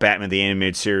from Batman the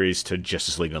Animated Series to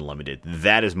Justice League Unlimited.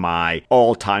 That is my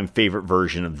all-time favorite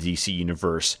version of the DC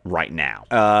universe right now.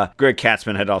 Greg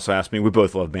Katzman had also asked me, we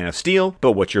both love Man of Steel,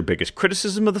 but what's your biggest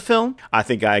criticism of the film? I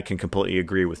think I can completely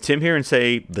agree with Tim here and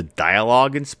say the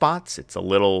dialogue in spots, it's a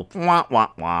little wah, wah,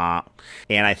 wah.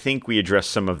 And I think we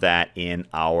addressed some of that in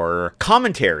our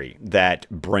commentary that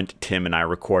Brent, Tim, and I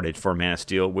recorded for Man of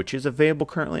Steel, which is available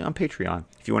currently on Patreon,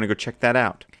 if you want to go check that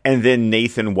out. And then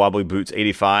Nathan Wobbly Boots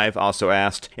 85 also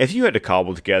asked, if you had to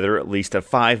cobble together at least a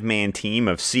 5-man team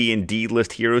of C and D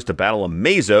list heroes to battle a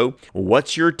Mazo,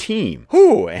 what's your team?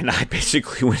 Whew, and I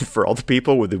basically went for all the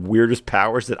people with the weirdest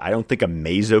powers that I don't think a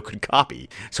Mazo could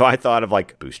copy. So I thought of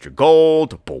like Booster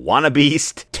Gold, Bwana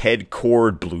Beast, Ted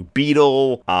Kord Blue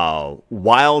Beetle,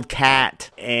 Wildcat,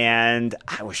 and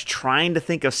I was trying to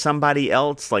think of somebody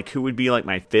else, like who would be like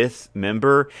my 5th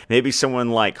member. Maybe someone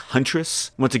like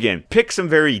Huntress. Once again, pick some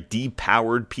very very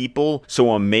depowered people, so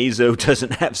Amazo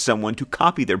doesn't have someone to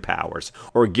copy their powers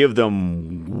or give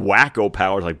them wacko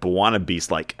powers like Bwana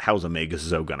Beast. Like, how's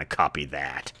Amazo gonna copy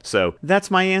that? So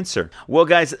that's my answer. Well,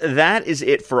 guys, that is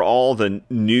it for all the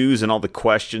news and all the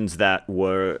questions that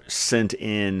were sent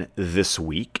in this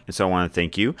week. And so I want to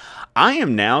thank you. I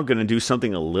am now going to do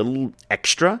something a little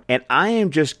extra, and I am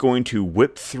just going to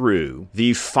whip through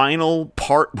the final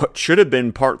part, what should have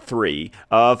been part 3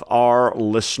 of our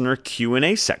listener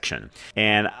Q&A section.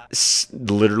 And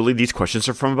literally, these questions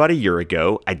are from about a year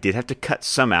ago. I did have to cut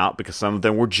some out because some of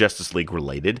them were Justice League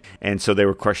related, and so they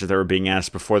were questions that were being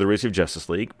asked before the release of Justice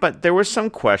League. But there were some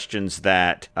questions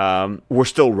that were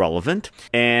still relevant,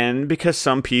 and because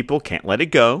some people can't let it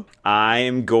go, I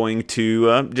am going to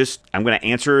I'm going to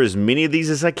answer as many of these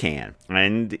as I can.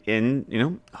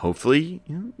 And hopefully,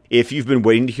 if you've been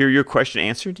waiting to hear your question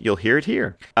answered, you'll hear it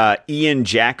here. Ian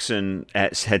Jackson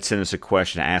had sent us a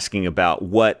question asking about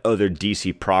what other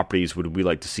DC properties would we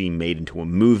like to see made into a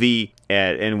movie,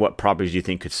 and what properties do you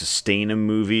think could sustain a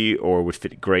movie or would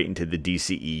fit great into the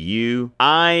DCEU.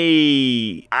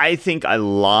 I think a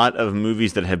lot of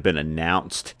movies that have been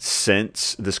announced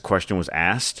since this question was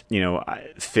asked,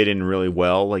 fit in really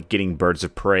well, like getting Birds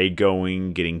of Prey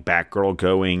going, getting Batgirl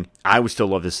going. I would still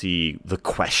love to see The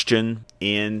Question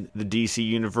in the DC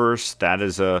universe. That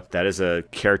is a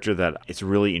character that it's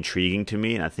really intriguing to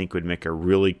me, and I think would make a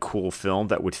really cool film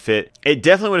that would fit. It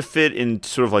definitely would fit in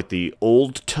sort of like the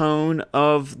old tone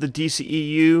of the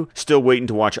DCEU. Still waiting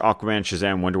to watch Aquaman,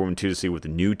 Shazam, Wonder Woman 2 to see what the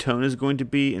new tone is going to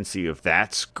be and see if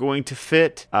that's going to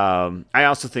fit. I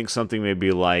also think something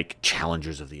maybe like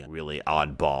Challengers of the really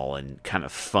oddball and kind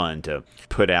of fun to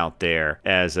put out there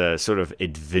as a sort of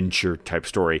adventure type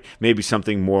story. Maybe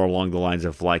something more along the lines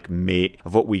of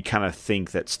of what we kind of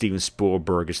think that Steven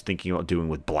Spielberg is thinking about doing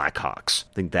with Blackhawks.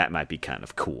 I think that might be kind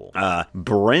of cool.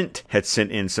 Brent had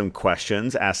sent in some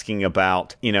questions asking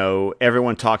about,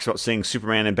 everyone talks about seeing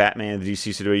Superman and Batman in the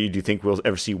DC studio. Do you think we'll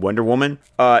ever see Wonder Woman?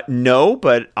 No,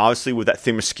 but obviously with that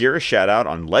Themyscira shout out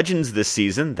on Legends this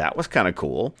season, that was kind of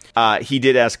cool. He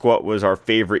did ask what was our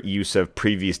favorite use of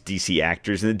previous DC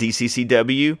actors in the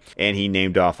DCCW, and he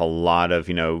named off a lot of,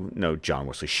 John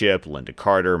Wesley Shipp, Linda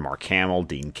Carter, Mark Hamill,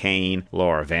 Dean Cain,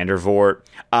 Laura Vandervoort.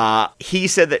 He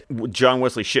said that John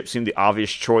Wesley Shipp seemed the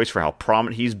obvious choice for how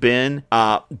prominent he's been,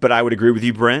 but I would agree with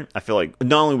you, Brent. I feel like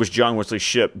not only was John Wesley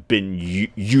Shipp been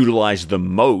utilized the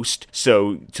most,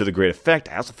 so to the great effect,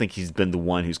 I also think he's been the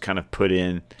one who's kind of put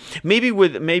in,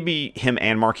 maybe him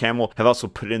and Mark Hamill have also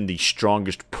put in the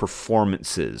strongest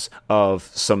performances of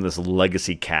some of this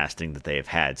legacy casting that they have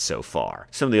had so far.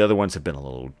 Some of the other ones have been a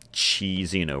little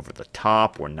cheesy and over the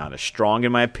top, or not as strong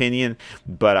in my opinion,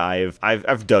 but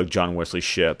I've dug John Wesley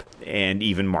Shipp and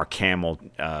even Mark Hamill,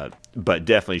 but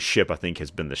definitely Shipp I think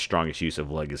has been the strongest use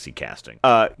of legacy casting.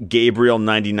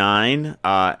 Gabriel99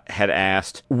 had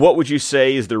asked, what would you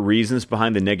say is the reasons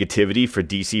behind the negativity for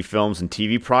DC films and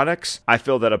TV products? I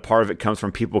feel that a part of it comes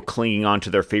from people clinging on to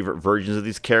their favorite versions of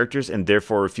these characters and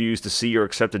therefore refuse to see or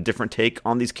accept a different take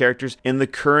on these characters in the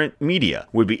current media.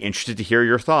 Would be interested to hear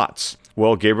your thoughts.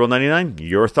 Well, Gabriel99,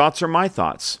 your thoughts are my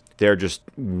thoughts. There are just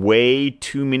way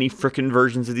too many frickin'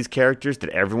 versions of these characters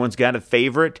that everyone's got a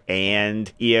favorite.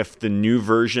 And if the new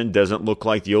version doesn't look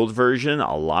like the old version,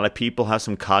 a lot of people have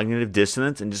some cognitive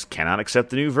dissonance and just cannot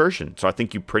accept the new version. So I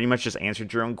think you pretty much just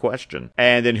answered your own question.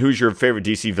 And then who's your favorite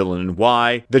DC villain and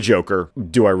why? The Joker.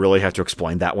 Do I really have to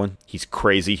explain that one? He's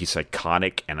crazy, he's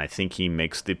psychotic, and I think he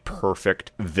makes the perfect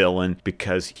villain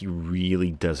because he really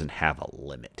doesn't have a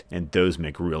limit. And those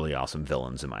make really awesome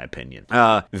villains in my opinion.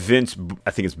 Vince,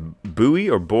 I think it's Bowie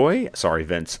or Boy, sorry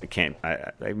Vince,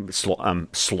 I'm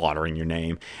slaughtering your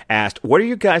name, asked, what are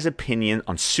your guys' opinion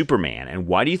on Superman and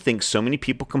why do you think so many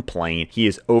people complain he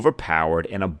is overpowered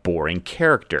and a boring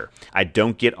character? I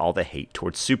don't get all the hate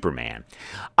towards Superman.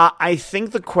 I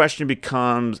think the question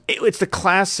becomes, it's the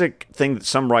classic thing that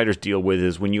some writers deal with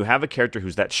is when you have a character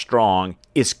who's that strong,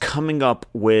 is coming up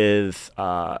with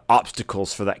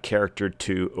obstacles for that character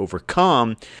to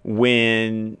overcome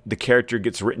when the character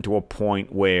gets written to a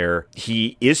point where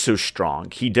he is so strong,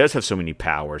 he does have so many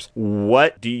powers.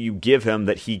 What do you give him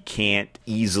that he can't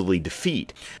easily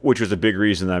defeat? Which was a big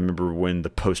reason I remember when the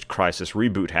post-crisis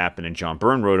reboot happened and John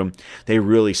Byrne wrote him, they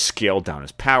really scaled down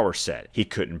his power set. He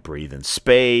couldn't breathe in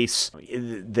space.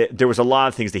 There was a lot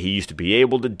of things that he used to be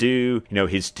able to do.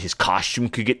 His costume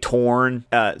could get torn.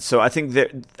 So I think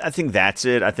that's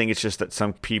it. I think it's just that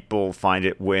some people find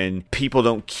it when people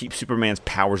don't keep Superman's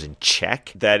powers in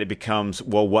check, that it becomes,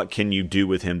 well, what can you do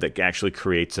with with him that actually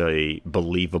creates a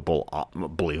believable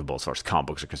as far as comic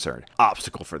books are concerned,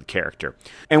 obstacle for the character.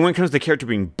 And when it comes to the character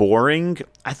being boring,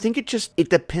 I think it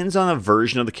depends on a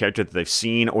version of the character that they've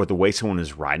seen or the way someone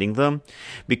is writing them,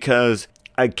 because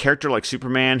a character like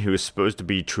Superman, who is supposed to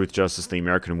be truth, justice, the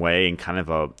American way, and kind of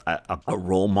a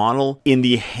role model, in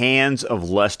the hands of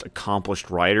less accomplished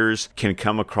writers, can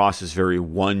come across as very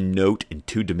one-note and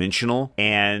two-dimensional,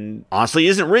 and honestly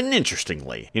isn't written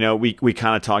interestingly. You know, we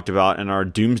kind of talked about in our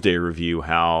Doomsday review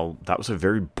how that was a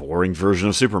very boring version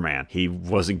of Superman. He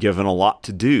wasn't given a lot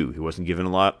to do. He wasn't given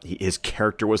a lot. His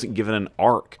character wasn't given an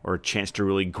arc or a chance to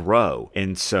really grow,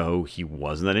 and so he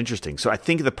wasn't that interesting. So I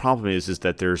think the problem is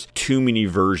that there's too many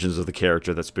versions of the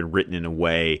character that's been written in a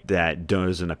way that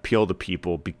doesn't appeal to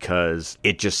people because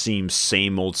it just seems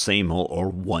same old or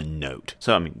one note.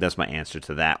 So, I mean, that's my answer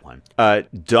to that one.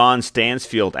 Don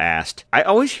Stansfield asked, I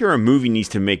always hear a movie needs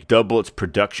to make double its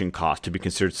production cost to be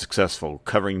considered successful,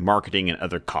 covering marketing and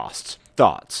other costs.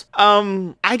 Thoughts?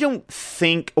 I don't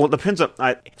think, well, it depends on,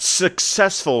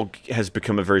 successful has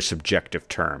become a very subjective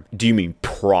term. Do you mean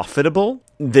profitable?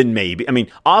 Then maybe. I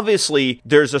mean, obviously,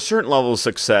 there's a certain level of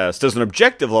success. There's an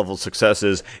objective level of success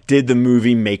is, did the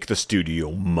movie make the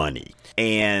studio money?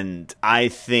 And I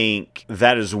think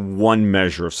that is one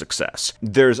measure of success.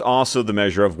 There's also the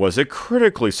measure of, was it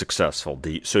critically successful?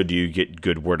 So do you get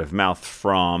good word of mouth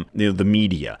from the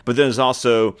media? But there's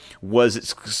also, was it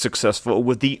successful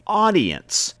with the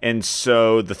audience? And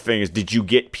so the thing is, did you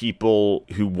get people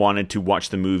who wanted to watch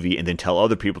the movie and then tell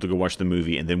other people to go watch the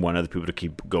movie and then want other people to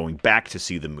keep going back to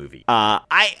see the movie?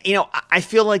 I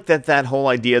feel like that whole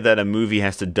idea that a movie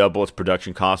has to double its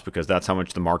production cost because that's how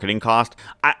much the marketing cost,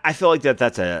 I feel like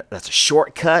that's a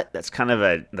shortcut. That's kind of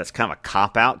a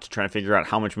cop out to try to figure out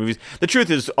how much movies. The truth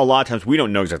is, a lot of times we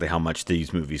don't know exactly how much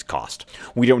these movies cost.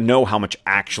 We don't know how much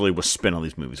actually was spent on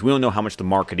these movies. We don't know how much the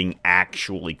marketing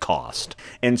actually cost.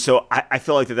 And so I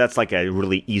feel like that's like a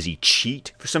really easy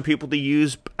cheat for some people to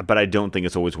use, but I don't think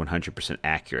it's always 100%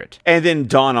 accurate. And then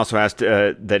Don also asked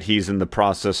that he's in the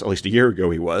process, at least a year ago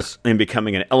he was, in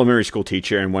becoming an elementary school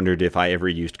teacher, and wondered if I ever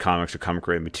used comics or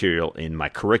comic-related material in my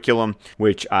curriculum,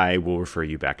 which I will refer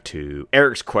you back to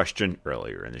Eric's question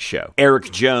earlier in the show.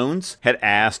 Eric Jones had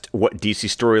asked, what DC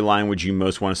storyline would you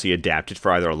most want to see adapted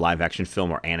for either a live-action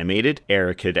film or animated?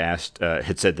 Eric had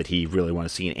said that he really wanted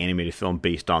to see an animated film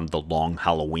based on The Long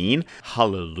Halloween.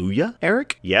 Hallelujah,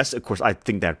 Eric? Yes, of course, I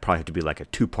think that'd probably have to be like a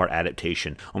two-part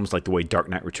adaptation, almost like the way Dark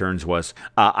Knight Returns was.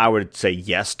 I would say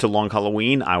yes to Long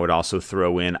Halloween. I would also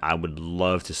throw in, I would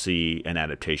love to see an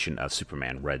adaptation of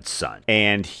Superman Red Sun.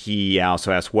 And he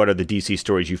also asked, what are the DC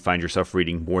stories you find yourself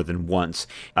reading more than once?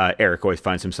 Eric always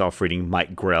finds himself reading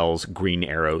Mike Grell's Green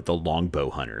Arrow, The Longbow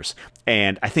Hunters.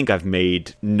 And I think I've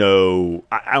made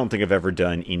I don't think I've ever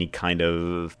done any kind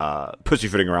of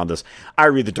pussyfooting around this. I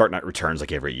read The Dark Knight Returns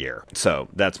like every year. So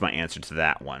that's my answer to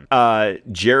that one.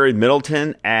 Jared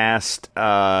Middleton asked,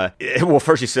 well,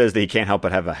 first he says that he can't help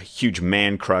but have a huge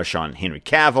man crush on Henry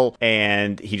Cavill,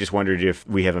 and he just wondered if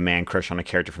we have a man crush on a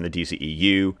character from the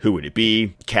DCEU. Who would it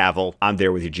be? Cavill. I'm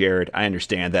there with you, Jared. I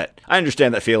understand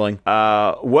that feeling.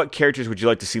 What characters would you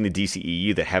like to see in the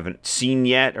DCEU that haven't seen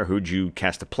yet, or who'd you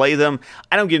cast to play them?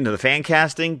 I don't get into the fan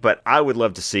casting, but I would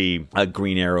love to see a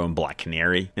Green Arrow and Black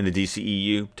Canary in the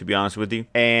DCEU, to be honest with you.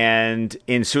 And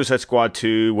in Suicide Squad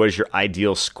 2, what is your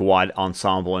ideal squad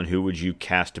ensemble, and who would you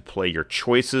cast to play your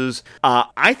choices?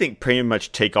 I think pretty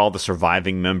much take all the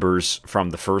surviving members from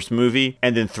the first movie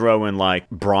and then throw in like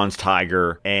Bronze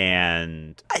Tiger,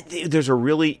 and there's a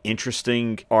really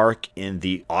interesting arc in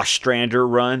the Ostrander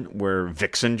run where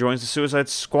Vixen joins the Suicide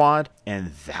Squad,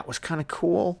 and that was kind of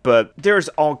cool. But there's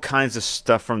all kinds of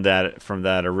stuff from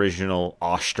that original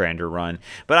Ostrander run.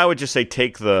 But I would just say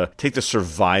take the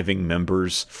surviving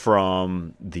members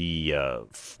from the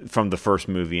first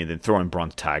movie and then throw in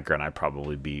Bronze Tiger, and I'd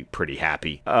probably be pretty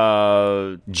happy.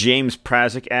 James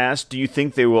Prazik asked, do you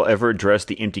think they will ever address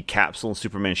the empty capsule in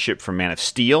Superman's ship from Man of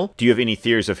Steel? Do you have any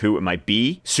theories of who it might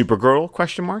be? Supergirl? ?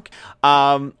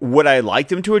 Would I like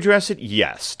them to address it?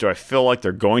 Yes. Do I feel like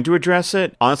they're going to address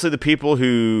it? Honestly, the people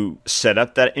who set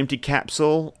up that empty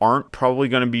capsule aren't probably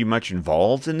going to be much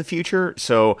involved in the future,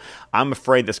 so I'm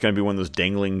afraid that's going to be one of those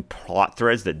dangling plot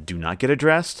threads that do not get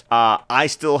addressed. I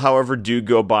still, however, do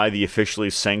go by the officially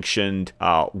sanctioned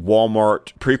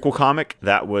Walmart prequel comic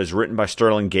that was written by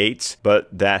Sterling Gates, but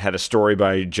that had a story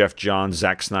by Jeff Johns,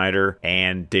 Zack Snyder,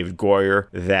 and David Goyer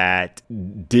that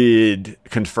did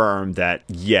confirm that,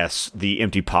 yes, the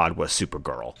empty pod was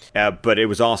Supergirl. But it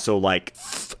was also like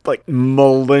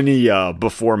millennia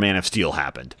before Man of Steel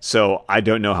happened. So I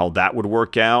don't know how that would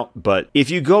work out. But if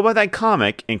you go by that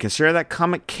comic and consider that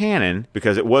comic canon,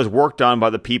 because it was worked on by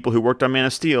the people who worked on Man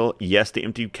of Steel, yes, the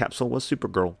empty capsule was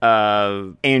Supergirl.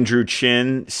 Andrew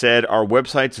Chin said, are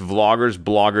websites, vloggers,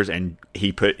 bloggers, and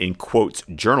he put in quotes,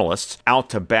 journalists, out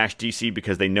to bash DC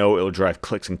because they know it'll drive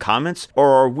clicks and comments? Or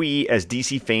are we, as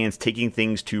DC fans, taking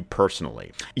things too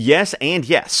personally? Yes and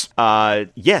yes.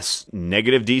 Yes,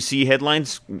 negative DC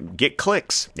headlines get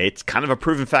clicks. It's kind of a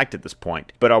proven fact at this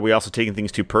point. But are we also taking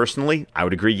things too personally? I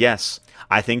would agree, yes.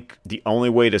 I think the only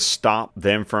way to stop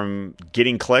them from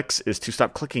getting clicks is to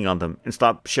stop clicking on them and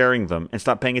stop sharing them and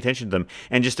stop paying attention to them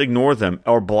and just ignore them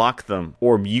or block them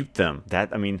or mute them.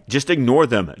 Just ignore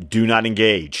them. Do not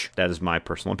engage. That is my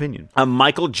personal opinion.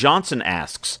 Michael Johnson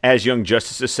asks, as Young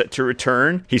Justice is set to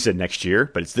return, he said next year,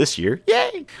 but it's this year.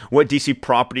 Yay! What DC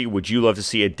property would you love to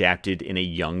see adapted in a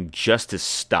Young Justice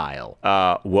style?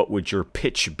 What would your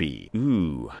pitch be?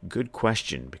 Ooh, good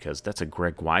question, because that's a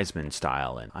Greg Weisman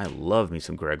style, and I love me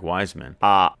some Greg Weisman.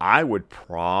 I would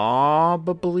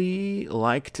probably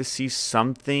like to see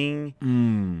something,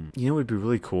 it would be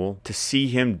really cool to see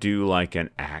him do like an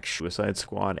actual Suicide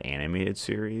Squad animated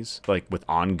series, like with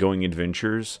ongoing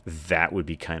adventures. That would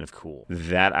be kind of cool.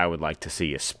 That I would like to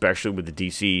see, especially with the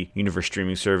DC Universe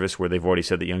streaming service, where they've already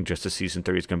said that Young Justice Season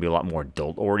 3 is going to be a lot more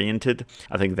adult oriented.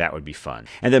 I think that would be fun.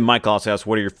 And then Mike also asked,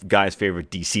 what are your guys'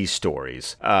 favorite DC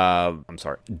stories?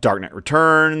 Dark Knight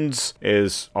Returns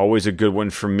is always a good one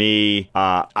for me.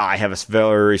 I have a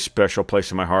very special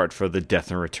place in my heart for the death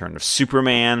and return of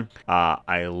Superman.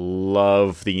 I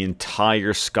love the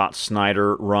entire Scott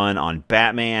Snyder run on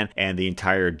Batman and the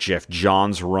entire Jeff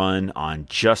Johns run on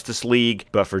Justice League.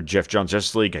 But for Jeff Johns'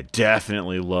 Justice League, I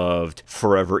definitely loved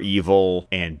Forever Evil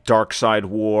and Darkseid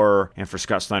War. And for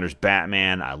Scott Snyder's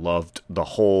Batman, I loved the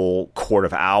whole Court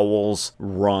of Owls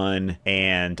run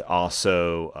and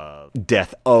also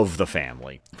Death of the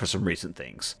Family for some recent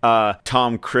things.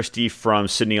 Tom Christie from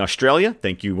Sydney, Australia,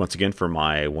 thank you once again for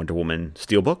my Wonder Woman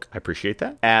Steelbook. I appreciate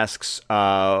that. Asks,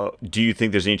 do you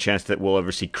think there's any chance that we'll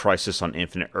ever see Crisis on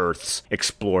Infinite Earths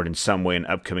explored in some way in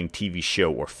an upcoming TV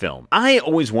show or film? I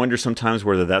always wonder sometimes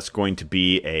whether that's going to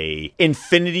be a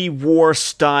Infinity War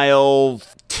style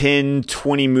 10,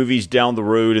 20 movies down the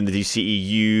road in the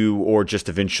DCEU, or just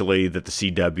eventually that the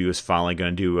CW is finally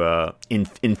going to do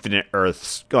Infinite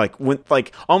Earths,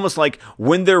 almost like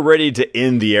when they're ready to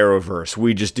end the Arrowverse,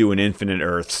 we just do an Infinite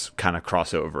Earths kind of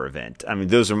crossover event. I mean,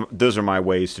 those are my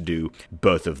ways to do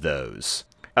both of those.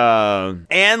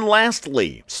 And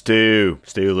lastly, Stu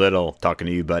Little, talking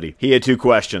to you, buddy. He had two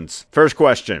questions. First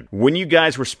question, when you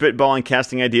guys were spitballing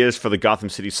casting ideas for the Gotham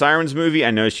City Sirens movie, I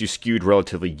noticed you skewed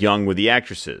relatively young with the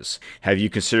actresses. Have you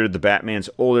considered the Batman's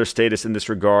older status in this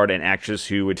regard and actresses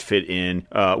who would fit in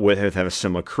with have a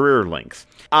similar career length?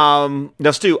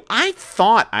 Now, Stu, I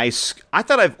thought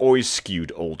I've always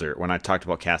skewed older when I talked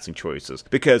about casting choices,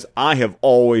 because I have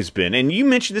always been, and you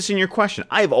mentioned this in your question,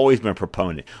 I have always been a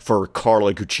proponent for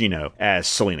Carla Gugino as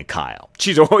Selena Kyle.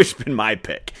 She's always been my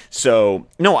pick. So,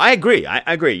 no, I agree. I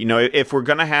agree. You know, if we're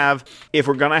gonna have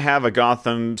a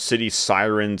Gotham City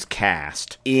Sirens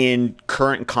cast in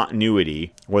current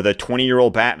continuity with a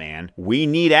 20-year-old Batman, we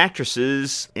need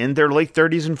actresses in their late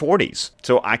 30s and 40s.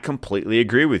 So I completely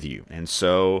agree with you. And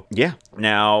so, yeah.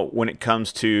 Now, when it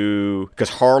comes to, because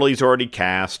Harley's already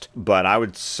cast, but I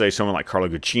would say someone like Carla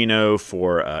Gugino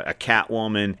for a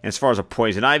Catwoman. And as far as a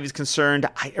Poison Ivy's concerned,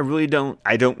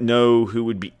 I don't know who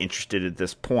would be interested at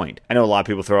this point. I know a lot of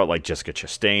people throw out like Jessica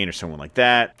Chastain or someone like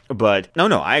that, but no,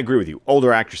 I agree with you.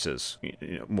 Older actresses,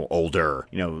 more older,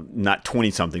 not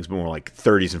 20-somethings, but more like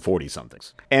 30s and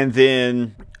 40-somethings. And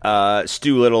then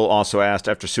Stu Little also asked,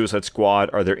 after Suicide Squad,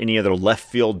 are there any other left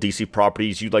field DC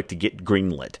properties you'd like to get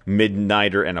greenlit?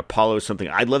 Midnighter and Apollo is something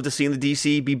I'd love to see in the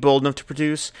DC be bold enough to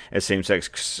produce, as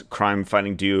same-sex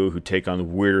crime-fighting duo who take on the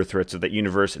weirder threats of that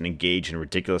universe and engage in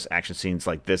ridiculous action scenes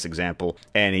like this example.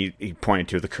 And he pointed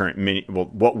to the current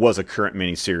what was a current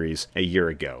miniseries a year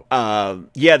ago.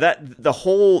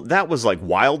 That was like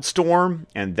Wildstorm,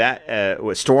 and that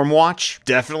was Stormwatch,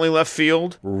 definitely left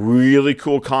field. Really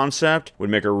cool concept. Would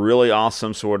make a really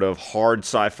awesome sort of hard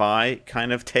sci-fi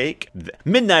kind of take.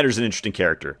 Midnighter's an interesting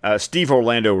character. Steve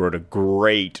Orlando wrote a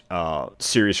great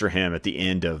series for him at the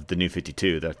end of the New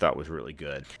 52 that I thought was really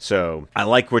good. So I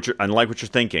like what you're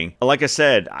thinking. Like I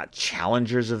said,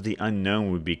 Challengers of the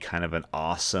Unknown would be kind of an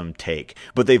awesome take.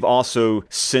 But they've also,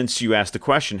 since you asked the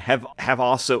question, have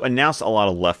also announced a lot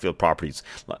of left field properties.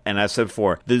 And as I said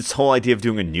before, this whole idea of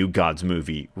doing a New Gods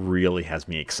movie really has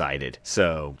me excited.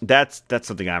 So that's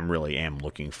something I really am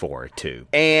looking looking forward to.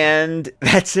 And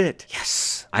that's it.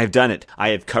 Yes, I've done it. I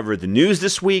have covered the news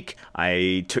this week.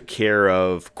 I took care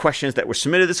of questions that were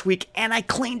submitted this week, and I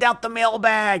cleaned out the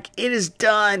mailbag. It is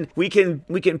done. We can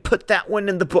put that one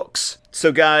in the books.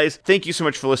 So guys, thank you so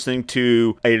much for listening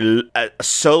to a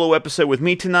solo episode with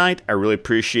me tonight. I really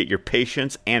appreciate your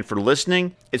patience and for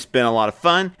listening. It's been a lot of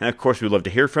fun, and of course, we'd love to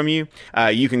hear from you.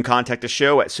 You can contact the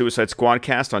show at Suicide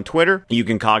Squadcast on Twitter. You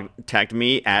can contact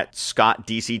me at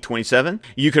ScottDC27.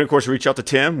 You can, of course, reach out to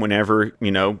Tim whenever,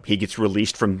 he gets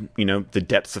released from, the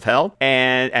depths of hell,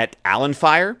 and at Alan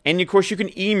Fire. And, of course, you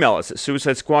can email us at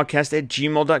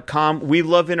suicidesquadcast@gmail.com. We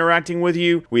love interacting with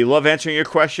you. We love answering your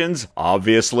questions,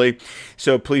 obviously.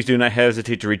 So please do not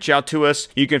hesitate to reach out to us.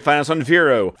 You can find us on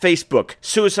Vero, Facebook,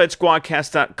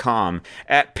 SuicideSquadcast.com,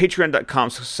 at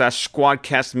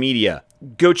Patreon.com/SquadcastMedia.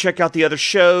 Go check out the other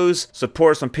shows.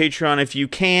 Support us on Patreon if you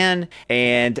can.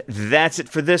 And that's it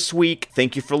for this week.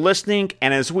 Thank you for listening.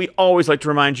 And as we always like to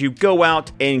remind you, go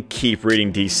out and keep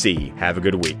reading DC. Have a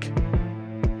good week.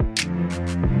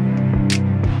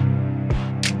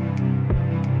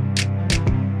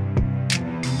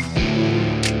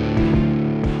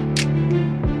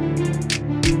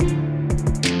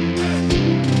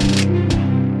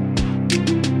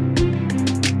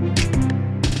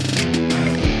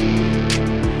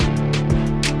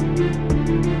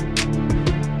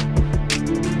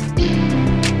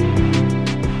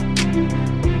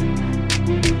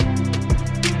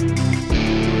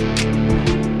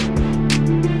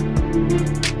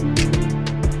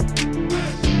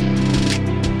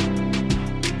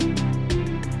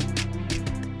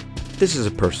 This is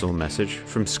a personal message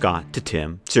from Scott to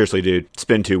Tim. Seriously, dude, it's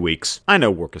been 2 weeks. I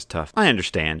know work is tough. I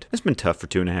understand. It's been tough for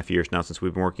 2.5 years now since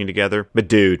we've been working together. But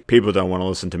dude, people don't want to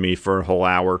listen to me for a whole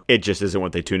hour. It just isn't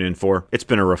what they tune in for. It's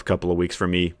been a rough couple of weeks for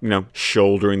me,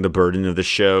 shouldering the burden of the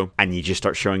show. I need you to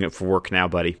start showing up for work now,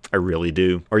 buddy. I really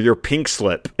do. Or your pink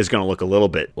slip is going to look a little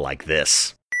bit like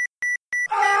this.